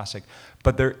fantastic.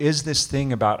 But there is this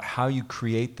thing about how you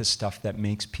create the stuff that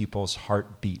makes people's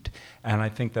heart beat. And I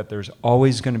think that there's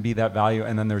always going to be that value,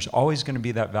 and then there's always going to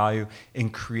be that value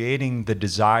in creating the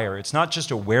desire. It's not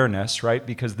just awareness, right?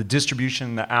 Because the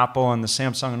distribution, the Apple and the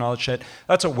Samsung and all that shit,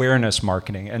 that's awareness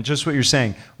marketing. And just what you're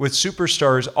saying, with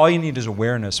superstars, all you need is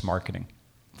awareness marketing.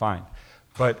 Fine.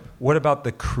 But what about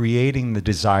the creating the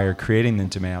desire, creating the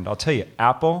demand? I'll tell you,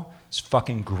 Apple is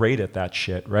fucking great at that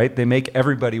shit, right? They make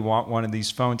everybody want one of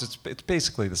these phones. It's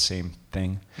basically the same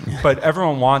thing. But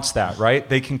everyone wants that, right?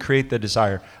 They can create the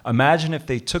desire. Imagine if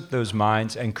they took those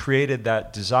minds and created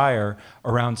that desire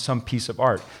around some piece of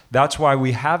art. That's why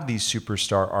we have these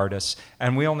superstar artists,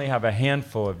 and we only have a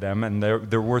handful of them, and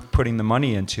they're worth putting the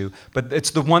money into. But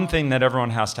it's the one thing that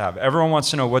everyone has to have. Everyone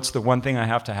wants to know, what's the one thing I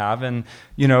have to have? And,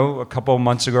 a couple of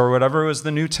months ago or whatever, it was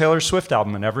the new Taylor Swift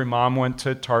album, and every mom went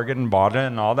to Target and bought it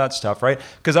and all that stuff, right?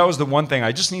 Because that was the one thing.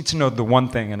 I just need to know the one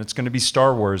thing, and it's going to be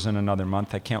Star Wars in another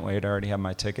month. I can't wait. I already have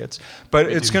my tickets.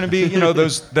 But it's going to be,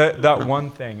 that one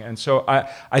thing. And so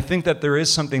I think that there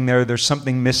is something there. There's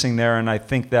something missing there, and I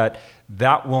think that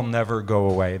will never go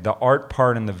away. The art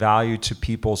part and the value to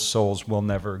people's souls will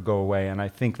never go away. And I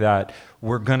think that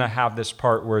we're going to have this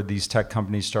part where these tech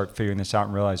companies start figuring this out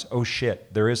and realize, oh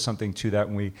shit, there is something to that.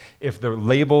 And if the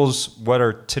labels, what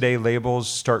are today labels,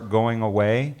 start going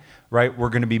away, right, we're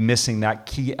going to be missing that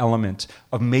key element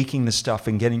of making the stuff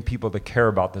and getting people to care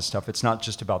about this stuff. It's not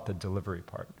just about the delivery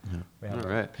part. We have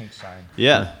all right. Pink sign.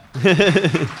 Yeah.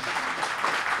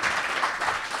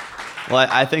 Well,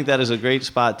 I think that is a great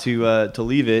spot to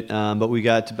leave it, but we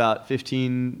got about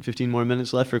 15 more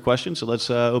minutes left for questions, so let's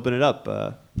open it up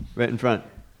right in front.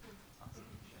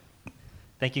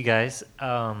 Thank you, guys.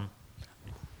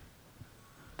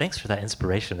 Thanks for that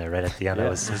inspiration there right at the end. That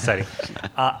was exciting.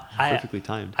 Perfectly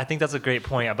timed. I think that's a great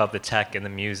point about the tech and the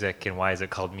music and why is it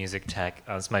called music tech.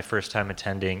 It's my first time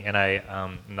attending, and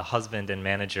I'm the husband and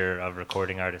manager of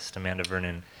recording artist Amanda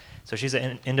Vernon. So she's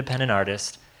an independent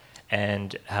artist,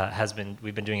 and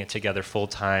we've been doing it together full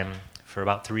time for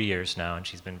about 3 years now, and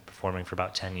she's been performing for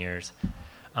about 10 years.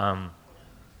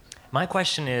 My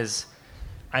question is,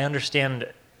 I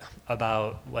understand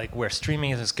about like where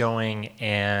streaming is going,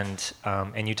 and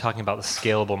you talking about the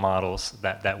scalable models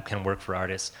that can work for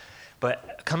artists.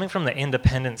 But coming from the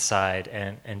independent side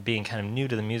and being kind of new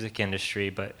to the music industry,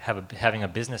 but having a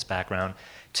business background,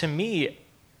 to me,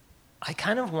 I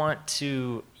kind of want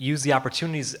to use the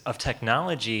opportunities of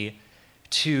technology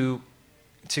to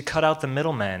cut out the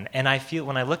middlemen. And I feel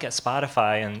when I look at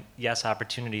Spotify and yes,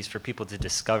 opportunities for people to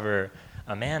discover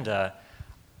Amanda,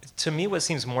 to me what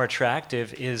seems more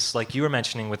attractive is, like you were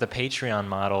mentioning with the Patreon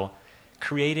model,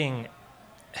 creating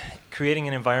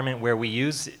an environment where we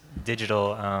use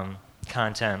digital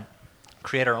content,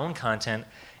 create our own content,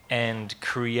 and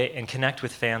create and connect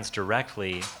with fans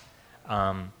directly,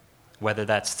 whether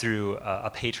that's through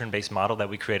a patron-based model that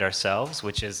we create ourselves,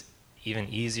 which is even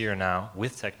easier now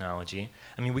with technology.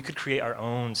 I mean, we could create our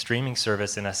own streaming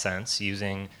service in a sense,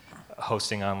 using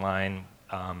hosting online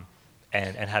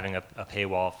and having a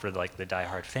paywall for like the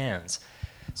diehard fans.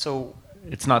 So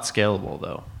it's not scalable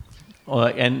though,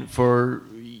 and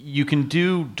you can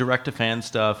do direct-to-fan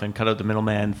stuff and cut out the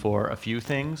middleman for a few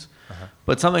things,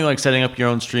 but something like setting up your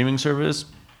own streaming service,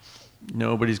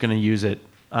 nobody's going to use it.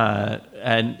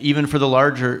 And even for the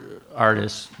larger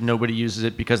artists, nobody uses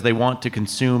it because they want to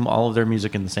consume all of their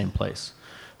music in the same place.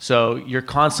 So you're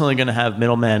constantly going to have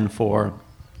middlemen for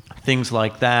things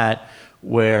like that,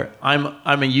 where I'm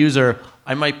a user,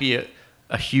 I might be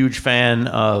a huge fan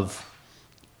of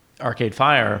Arcade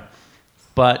Fire,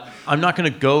 but I'm not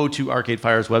going to go to Arcade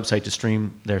Fire's website to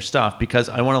stream their stuff because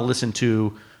I want to listen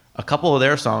to a couple of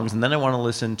their songs, and then I want to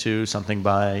listen to something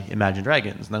by Imagine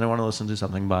Dragons, and then I want to listen to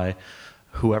something by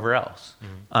whoever else.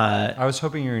 I was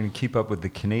hoping you were going to keep up with the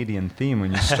Canadian theme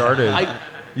when you started.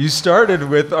 You started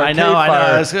with Arcade Fire.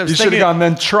 I was you should have gone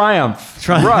then Triumph.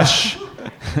 Rush.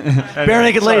 Bare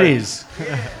Naked Ladies.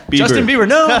 Bieber. Justin Bieber.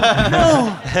 No.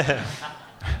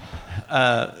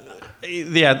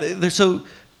 So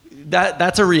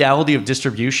that's a reality of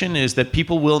distribution, is that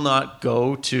people will not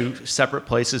go to separate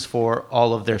places for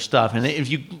all of their stuff. And if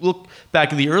you look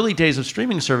back in the early days of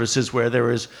streaming services where there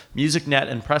was MusicNet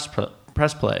and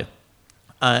Press Play,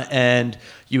 and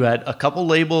you had a couple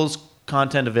labels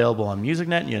content available on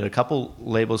MusicNet, and you had a couple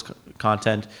labels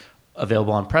content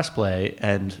available on Press Play,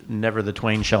 and never the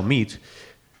twain shall meet,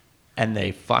 and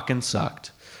they fucking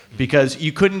sucked because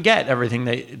you couldn't get everything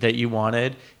that you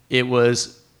wanted. It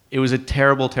was a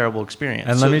terrible, terrible experience.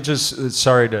 And let me just,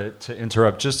 sorry to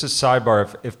interrupt, just a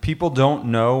sidebar. If people don't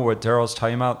know what Daryl's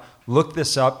talking about, look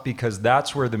this up, because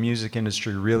that's where the music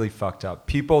industry really fucked up.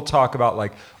 People talk about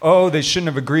like, oh, they shouldn't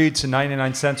have agreed to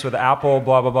 99 cents with Apple,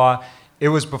 blah, blah, blah. It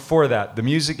was before that. The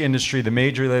music industry, the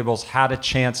major labels had a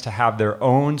chance to have their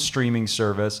own streaming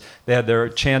service. They had their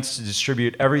chance to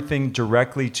distribute everything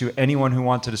directly to anyone who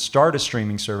wanted to start a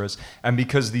streaming service. And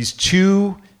because these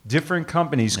two different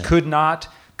companies could not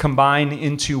combine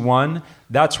into one,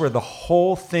 that's where the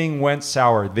whole thing went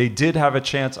sour. They did have a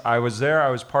chance. I was there. I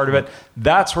was part of it.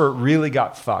 That's where it really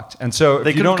got fucked. And so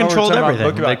they could have controlled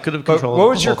everything. They could have controlled. What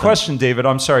was your question, David?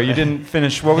 I'm sorry, you didn't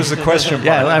finish. What was the question?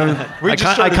 We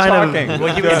just started talking.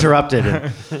 Well, you interrupted.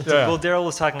 Well, Daryl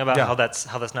was talking about how that's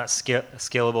not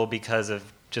scalable because of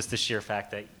just the sheer fact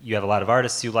that you have a lot of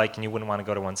artists you like and you wouldn't want to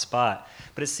go to one spot.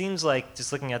 But it seems like,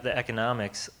 just looking at the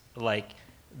economics, like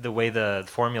the way the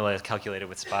formula is calculated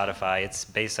with Spotify, it's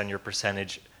based on your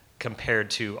percentage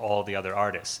compared to all the other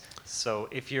artists. So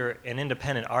if you're an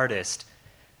independent artist,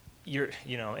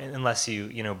 unless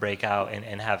you break out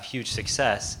and have huge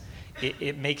success,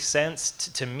 it makes sense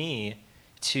to me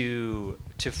to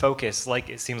focus, like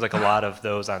it seems like a lot of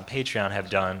those on Patreon have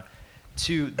done,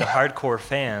 to the hardcore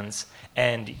fans,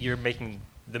 and you're making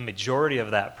the majority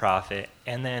of that profit,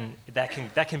 and then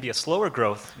that can be a slower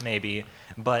growth maybe,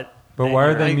 but why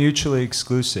are they mutually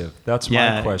exclusive? That's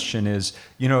my question is,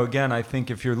 again, I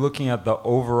think if you're looking at the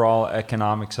overall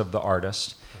economics of the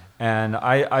artist, and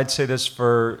I'd say this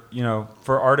for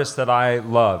artists that I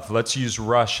love. Let's use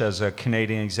Rush as a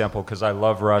Canadian example, because I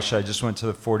love Rush. I just went to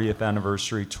the 40th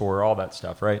anniversary tour, all that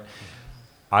stuff, right?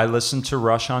 I listened to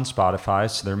Rush on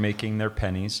Spotify, so they're making their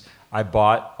pennies. I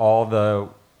bought all the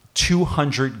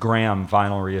 200-gram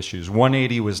vinyl reissues.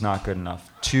 180 was not good enough.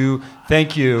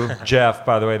 Thank you, Jeff,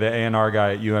 by the way, the A&R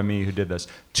guy at UME who did this.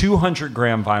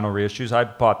 200-gram vinyl reissues. I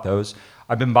bought those.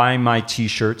 I've been buying my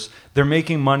T-shirts. They're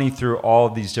making money through all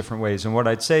of these different ways. And what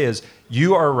I'd say is,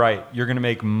 you are right. You're going to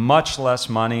make much less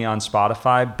money on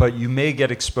Spotify, but you may get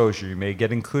exposure. You may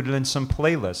get included in some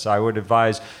playlists. I would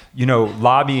advise,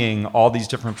 lobbying all these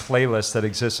different playlists that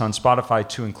exist on Spotify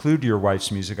to include your wife's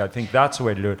music. I think that's the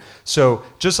way to do it. So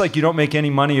just like you don't make any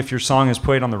money if your song is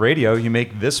played on the radio, you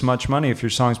make this much money if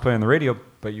your song is played on the radio,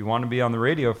 but you want to be on the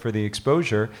radio for the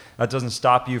exposure. That doesn't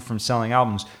stop you from selling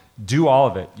albums. do all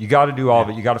of it. You got to do all of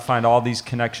it. You got to find all these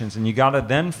connections, and you got to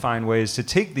then find ways to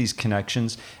take these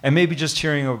connections. And maybe just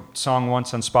hearing a song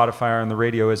once on Spotify or on the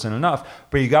radio isn't enough,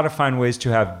 but you got to find ways to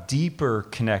have deeper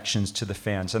connections to the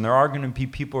fans. And there are going to be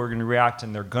people who are going to react,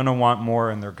 and they're going to want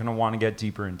more, and they're going to want to get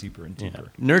deeper and deeper and deeper.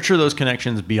 Yeah. Nurture those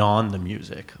connections beyond the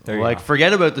music. Like,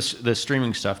 forget about the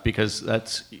streaming stuff, because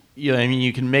that's, you know, I mean,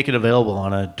 you can make it available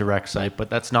on a direct site,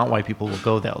 but that's not why people will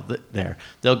go there.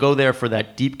 They'll go there for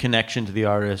that deep connection to the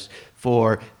artist,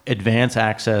 for advance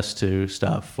access to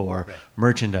stuff, for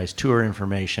merchandise, tour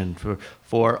information,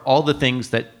 for all the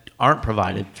things that aren't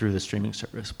provided through the streaming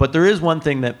service. But there is one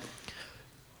thing that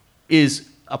is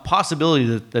a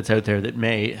possibility that's out there that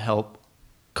may help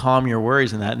calm your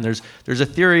worries in that. And there's a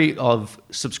theory of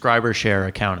subscriber share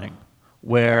accounting,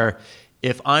 where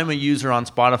if I'm a user on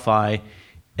Spotify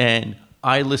and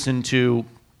I listen to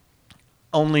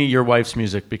only your wife's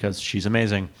music because she's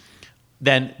amazing,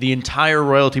 then the entire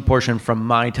royalty portion from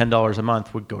my $10 a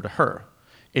month would go to her.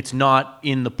 It's not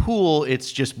in the pool,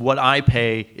 it's just what I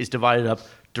pay is divided up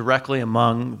directly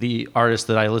among the artists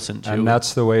that I listen to. And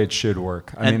that's the way it should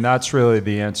work. I mean, that's really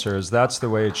the answer, is that's the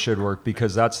way it should work,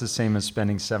 because that's the same as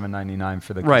spending $7.99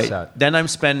 for the cassette. Right. Then I'm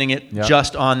spending it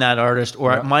just on that artist,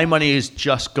 or my money is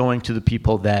just going to the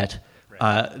people that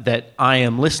that I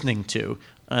am listening to.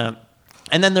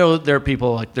 And then there are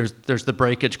people, like there's the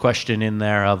breakage question in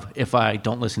there of, if I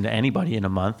don't listen to anybody in a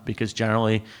month, because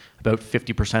generally about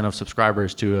 50% of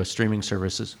subscribers to a streaming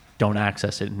services don't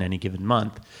access it in any given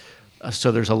month.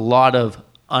 So there's a lot of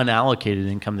unallocated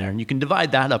income there, and you can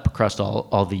divide that up across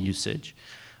all the usage.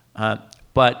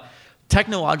 But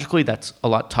technologically, that's a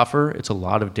lot tougher. It's a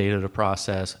lot of data to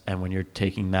process, and when you're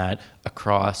taking that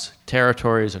across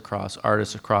territories, across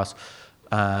artists, across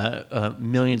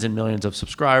millions and millions of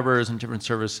subscribers and different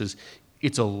services,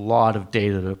 it's a lot of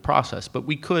data to process. But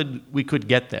we could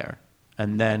get there,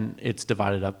 and then it's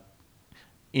divided up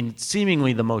in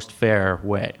seemingly the most fair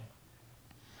way.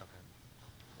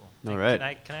 All right.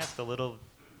 Can I ask a little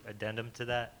addendum to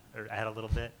that, or add a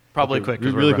little bit? Probably quick.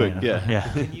 Really quick. Yeah.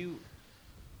 Can you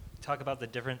talk about the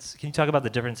difference? Can you talk about the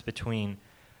difference between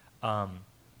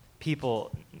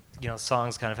people? You know,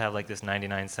 songs kind of have like this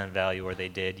 99-cent value, or they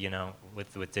did, you know,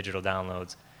 with digital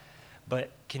downloads.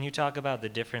 But can you talk about the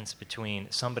difference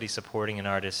between somebody supporting an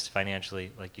artist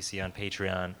financially, like you see on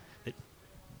Patreon,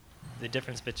 the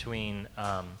difference between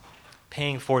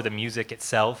paying for the music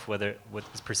itself, whether with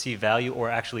perceived value, or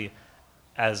actually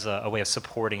as a way of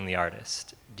supporting the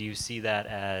artist? Do you see that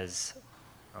as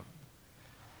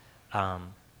I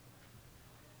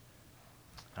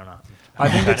don't know. I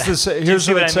think it's here's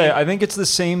what I'd say. I think it's the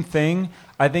same thing.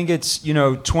 I think it's,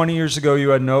 20 years ago you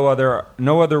had no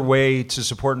other way to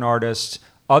support an artist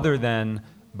other than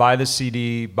buy the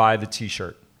CD, buy the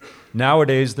T-shirt.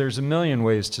 Nowadays, there's a million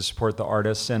ways to support the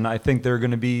artists, and I think there are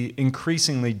going to be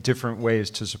increasingly different ways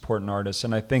to support an artist.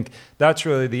 And I think that's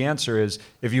really the answer is,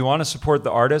 if you want to support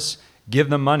the artists, give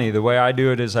them money. The way I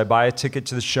do it is I buy a ticket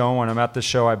to the show. When I'm at the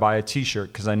show, I buy a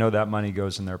T-shirt because I know that money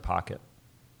goes in their pocket.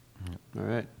 All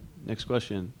right. Next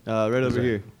question. Right over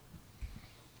here.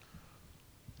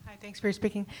 Hi, thanks for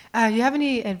speaking. You have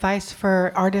any advice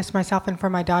for artists, myself, and for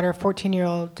my daughter,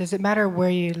 14-year-old? Does it matter where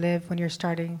you live when you're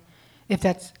starting? If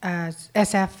that's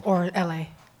SF or LA?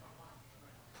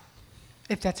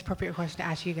 If that's an appropriate question to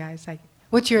ask you guys. Like,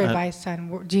 what's your advice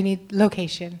on, do you need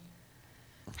location?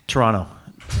 Toronto.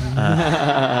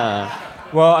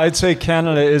 Well, I'd say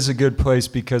Canada is a good place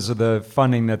because of the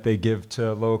funding that they give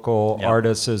to local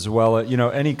artists as well.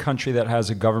 Any country that has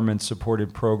a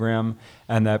government-supported program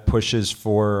and that pushes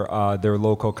for their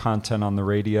local content on the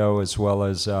radio, as well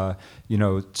as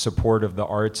support of the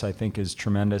arts, I think is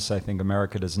tremendous. I think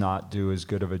America does not do as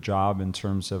good of a job in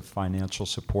terms of financial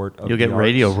support of You'll get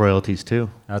radio royalties too.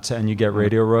 And you get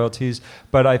radio royalties.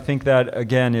 But I think that,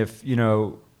 again, if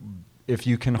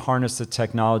you can harness the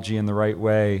technology in the right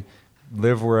way,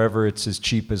 live wherever it's as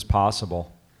cheap as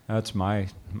possible. That's my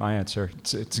answer.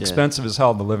 It's expensive as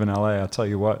hell to live in LA, I'll tell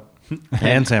you what.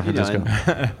 And San Francisco.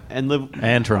 and live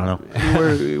and Toronto.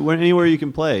 Anywhere you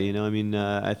can play.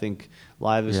 I think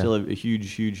live is still a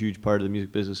huge part of the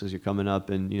music business as you're coming up,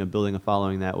 and building a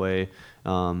following that way.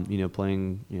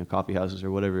 Playing coffee houses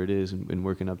or whatever it is, and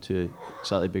working up to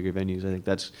slightly bigger venues. I think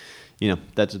that's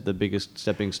the biggest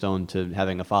stepping stone to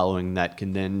having a following that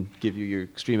can then give you your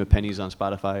stream of pennies on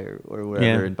Spotify or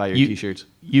wherever, and buy your T-shirts.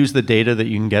 Use the data that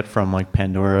you can get from like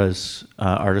Pandora's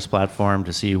artist platform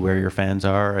to see where your fans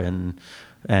are,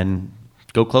 and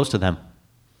go close to them.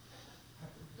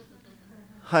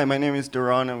 Hi, my name is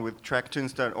Duran. I'm with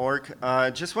tracktunes.org. I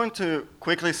just want to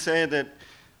quickly say that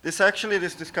this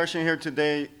discussion here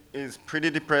today is pretty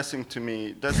depressing to me.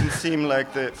 It doesn't seem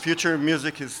like the future of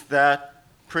music is that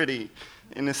pretty,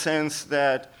 in the sense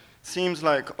that seems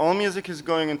like all music is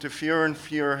going into fewer and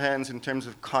fewer hands in terms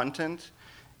of content,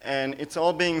 and it's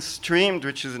all being streamed,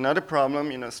 which is another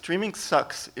problem. You know, streaming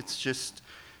sucks. It's just,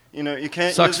 you know, you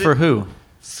can't Sucks use for it. who?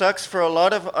 Sucks for a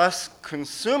lot of us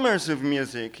consumers of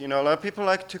music. You know, a lot of people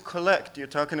like to collect. You're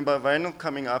talking about vinyl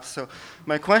coming up. So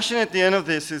my question at the end of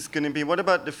this is going to be, what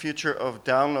about the future of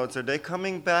downloads? Are they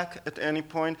coming back at any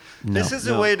point? No. This is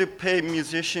a way to pay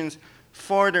musicians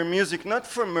for their music, not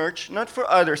for merch, not for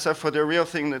other stuff, for the real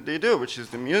thing that they do, which is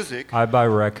the music. I buy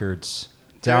records.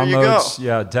 There you Downloads, go.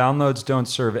 yeah, downloads don't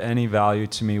serve any value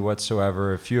to me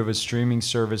whatsoever. If you have a streaming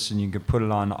service and you can put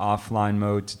it on offline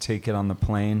mode to take it on the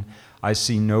plane, I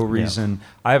see no reason.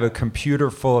 I have a computer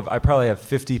full of, I probably have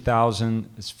 50,000,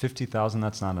 is 50,000,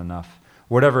 that's not enough.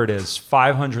 Whatever it is,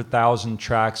 500,000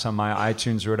 tracks on my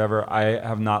iTunes or whatever. I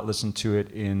have not listened to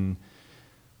it in,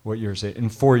 what year is it? In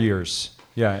 4 years.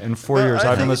 Yeah, in 4 Well, years. I I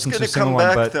haven't think it's listened to a gonna single come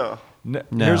one. back, But though.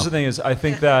 No. here's the thing is, I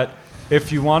think that if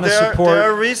you want to There support...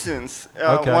 are reasons.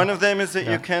 Okay. One of them is that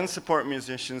Yeah. you can support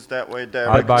musicians that way I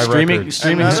directly. buy Streaming records.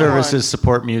 streaming Another services one.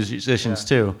 support musicians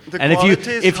too. The and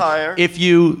quality is higher. if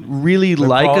you really The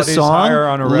like a quality's song, higher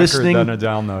on a record listening than a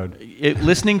download.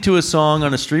 listening to a song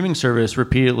on a streaming service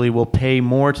repeatedly will pay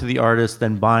more to the artist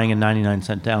than buying a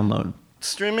 99-cent download.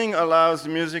 Streaming allows the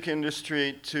music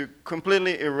industry to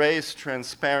completely erase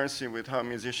transparency with how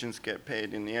musicians get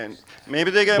paid in the end.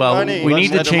 Maybe they get Well, money. we need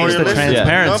to but the change more the you listen,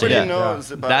 transparency. Nobody Yeah. knows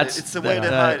about That's it. It's the way they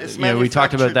hide. It's we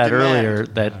talked about that manufactured earlier.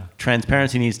 demand. That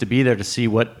transparency needs to be there to see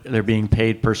what they're being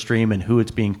paid per stream and who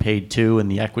it's being paid to, and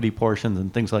the equity portions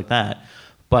and things like that.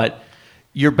 But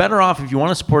you're better off if you want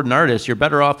to support an artist. You're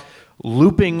better off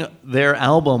looping their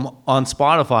album on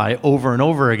Spotify over and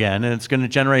over again, and it's going to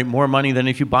generate more money than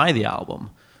if you buy the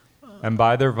album. And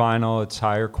buy their vinyl, it's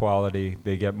higher quality.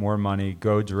 They get more money.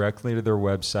 Go directly to their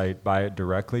website, buy it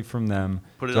directly from them.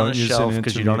 Put it Don't on a use an shelf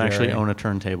because you don't actually intermediary. own a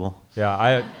turntable.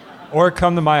 Yeah, or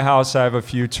come to my house. I have a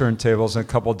few turntables and a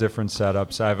couple different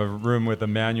setups. I have a room with a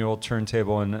manual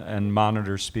turntable and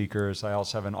monitor speakers. I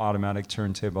also have an automatic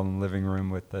turntable in the living room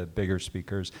with the bigger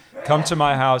speakers. Come to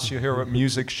my house, you'll hear what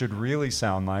music should really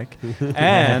sound like.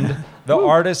 And the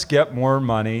artists get more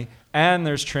money, and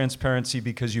there's transparency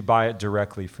because you buy it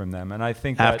directly from them. And I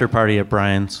think After party at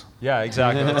Brian's. Yeah,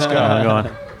 exactly. Let's go. Go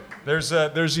on. There's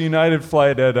a United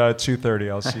flight at 2:30.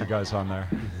 I'll see you guys on there.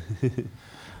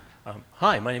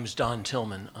 Hi, my name is Don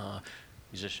Tillman,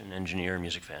 musician, engineer,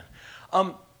 music fan.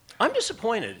 I'm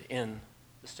disappointed in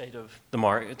the state of the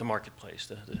marketplace,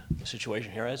 the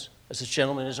situation here, as this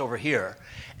gentleman is over here.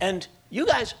 And you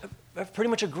guys have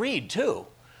pretty much agreed, too.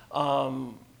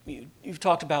 You've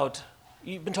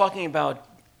been talking about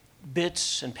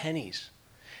bits and pennies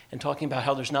and talking about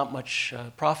how there's not much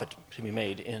profit to be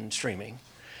made in streaming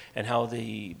and how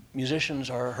the musicians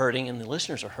are hurting and the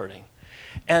listeners are hurting.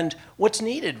 And what's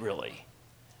needed really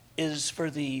is for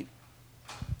the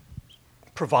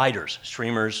providers,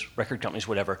 streamers, record companies,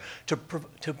 whatever,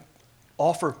 to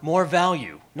offer more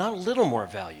value, not a little more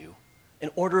value, an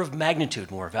order of magnitude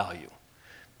more value.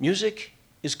 Music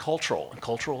is cultural, and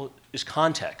cultural is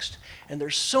context. And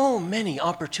there's so many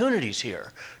opportunities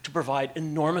here to provide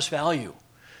enormous value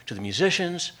to the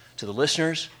musicians, to the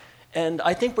listeners, and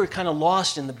I think we're kind of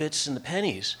lost in the bits and the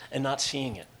pennies and not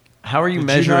seeing it. How are you Did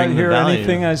measuring you not hear the value?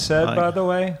 anything I said, by the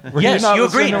way? Were Yes, not you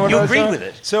listening agreed. to what You I was agreed saying? with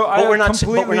it. So but we're not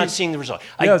completely, seeing the result.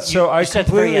 Yeah, I said at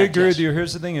the very completely end, agree yes. with you.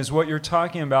 Here's the thing: is what you're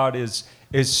talking about is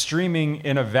streaming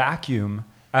in a vacuum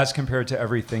as compared to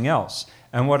everything else.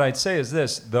 And what I'd say is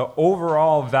this: the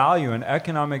overall value and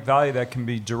economic value that can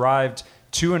be derived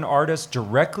to an artist,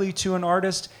 directly to an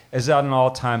artist, is at an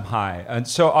all-time high. And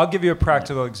so I'll give you a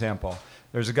practical example.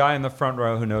 There's a guy in the front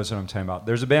row who knows what I'm talking about.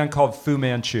 There's a band called Fu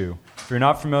Manchu. If you're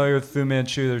not familiar with Fu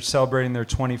Manchu, they're celebrating their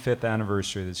 25th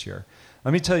anniversary this year.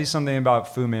 Let me tell you something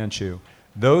about Fu Manchu.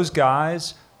 Those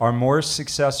guys are more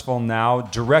successful now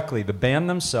directly. The band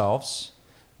themselves,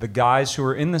 the guys who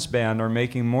are in this band are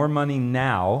making more money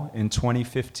now in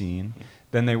 2015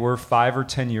 than they were 5 or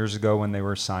 10 years ago when they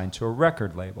were signed to a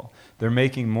record label. They're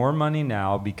making more money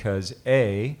now because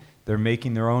A, they're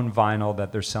making their own vinyl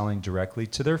that they're selling directly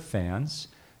to their fans.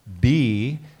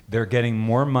 B, they're getting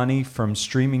more money from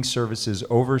streaming services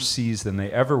overseas than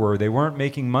they ever were. They weren't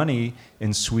making money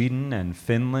in Sweden and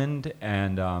Finland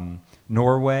and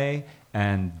Norway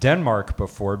and Denmark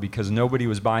before because nobody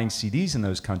was buying CDs in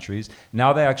those countries.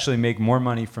 Now they actually make more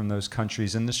money from those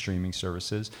countries in the streaming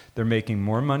services. They're making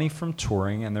more money from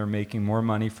touring, and they're making more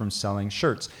money from selling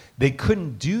shirts. They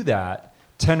couldn't do that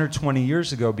 10 or 20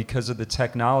 years ago because of the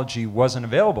technology wasn't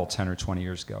available 10 or 20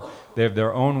 years ago. They have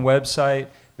their own website.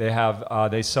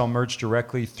 They sell merch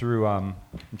directly through. I'm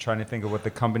trying to think of what the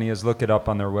company is. Look it up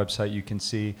on their website. You can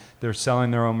see they're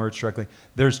selling their own merch directly.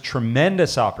 There's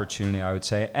tremendous opportunity, I would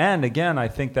say. And again, I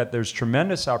think that there's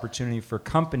tremendous opportunity for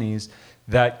companies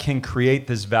that can create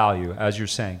this value, as you're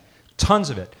saying.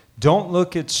 Tons of it. Don't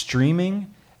look at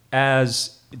streaming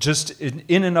as just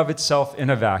in and of itself in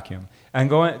a vacuum. And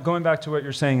going back to what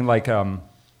you're saying, like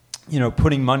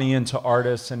putting money into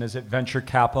artists and is it venture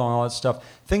capital and all that stuff.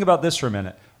 Think about this for a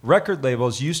minute. Record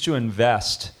labels used to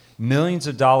invest millions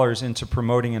of dollars into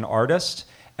promoting an artist,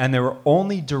 and they were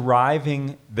only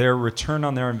deriving their return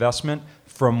on their investment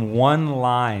from one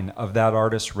line of that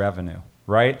artist's revenue,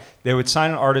 right? They would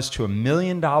sign an artist to $1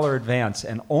 million advance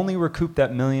and only recoup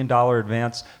that $1 million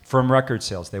advance from record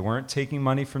sales. They weren't taking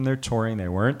money from their touring. They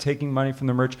weren't taking money from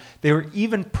the merch. They were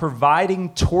even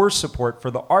providing tour support for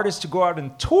the artist to go out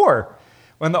and tour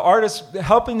when the artist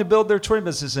helping to build their touring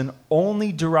business and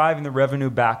only deriving the revenue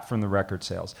back from the record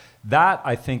sales. That,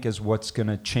 I think, is what's going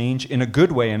to change in a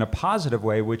good way, in a positive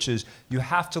way, which is you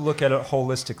have to look at it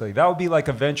holistically. That would be like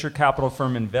a venture capital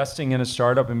firm investing in a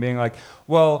startup and being like,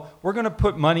 well, we're going to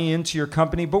put money into your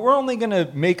company, but we're only going to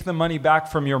make the money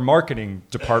back from your marketing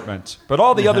department. But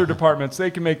all the other departments, they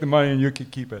can make the money and you can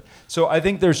keep it. So I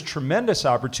think there's tremendous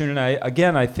opportunity.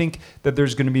 I think that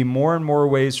there's going to be more and more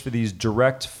ways for these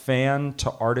direct fan to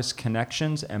artist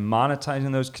connections and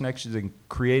monetizing those connections and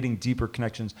creating deeper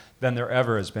connections than there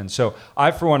ever has been. So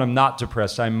I, for one, am not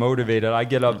depressed. I'm motivated. I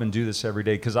get up and do this every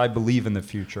day because I believe in the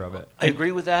future of it. I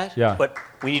agree with that, Yeah. but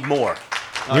we need more.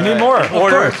 We need more. In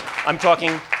order, I'm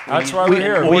talking That's why we're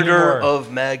here. We need order more.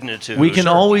 of magnitude. We can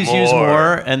always use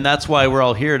more, and that's why we're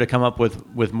all here to come up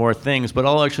with more things. But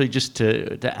I'll actually, just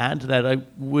to add to that, I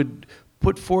would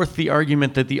put forth the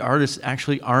argument that the artists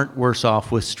actually aren't worse off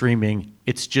with streaming.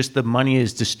 It's just the money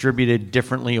is distributed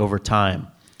differently over time.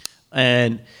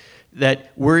 And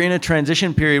that we're in a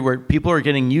transition period where people are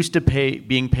getting used to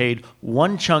being paid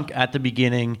one chunk at the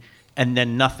beginning and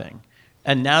then nothing.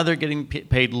 And now they're getting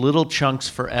paid little chunks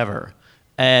forever.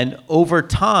 And over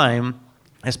time,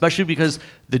 especially because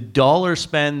the dollar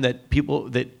spend that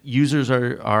users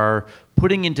are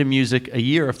putting into music a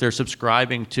year if they're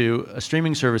subscribing to a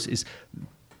streaming service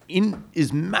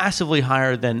is massively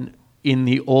higher than in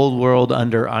the old world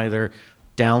under either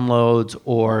downloads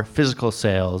or physical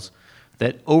sales.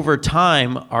 That over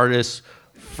time, artists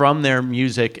from their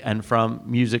music and from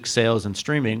music sales and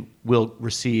streaming will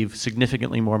receive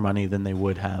significantly more money than they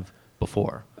would have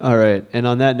before. All right. And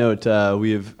on that note,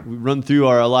 we've run through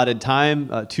our allotted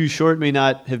time. Too Short may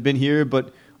not have been here,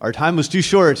 but our time was too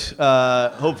short.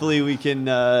 Hopefully we can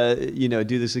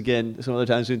do this again some other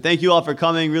time soon. Thank you all for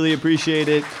coming. Really appreciate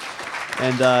it.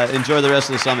 And enjoy the rest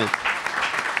of the summit.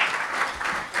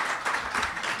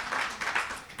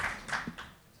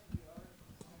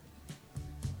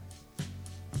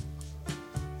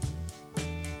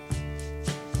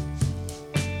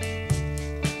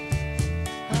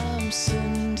 I'm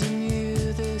sending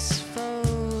you this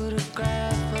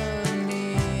photograph of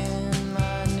me in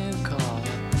my new car.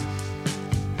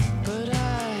 But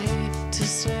I hate to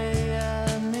say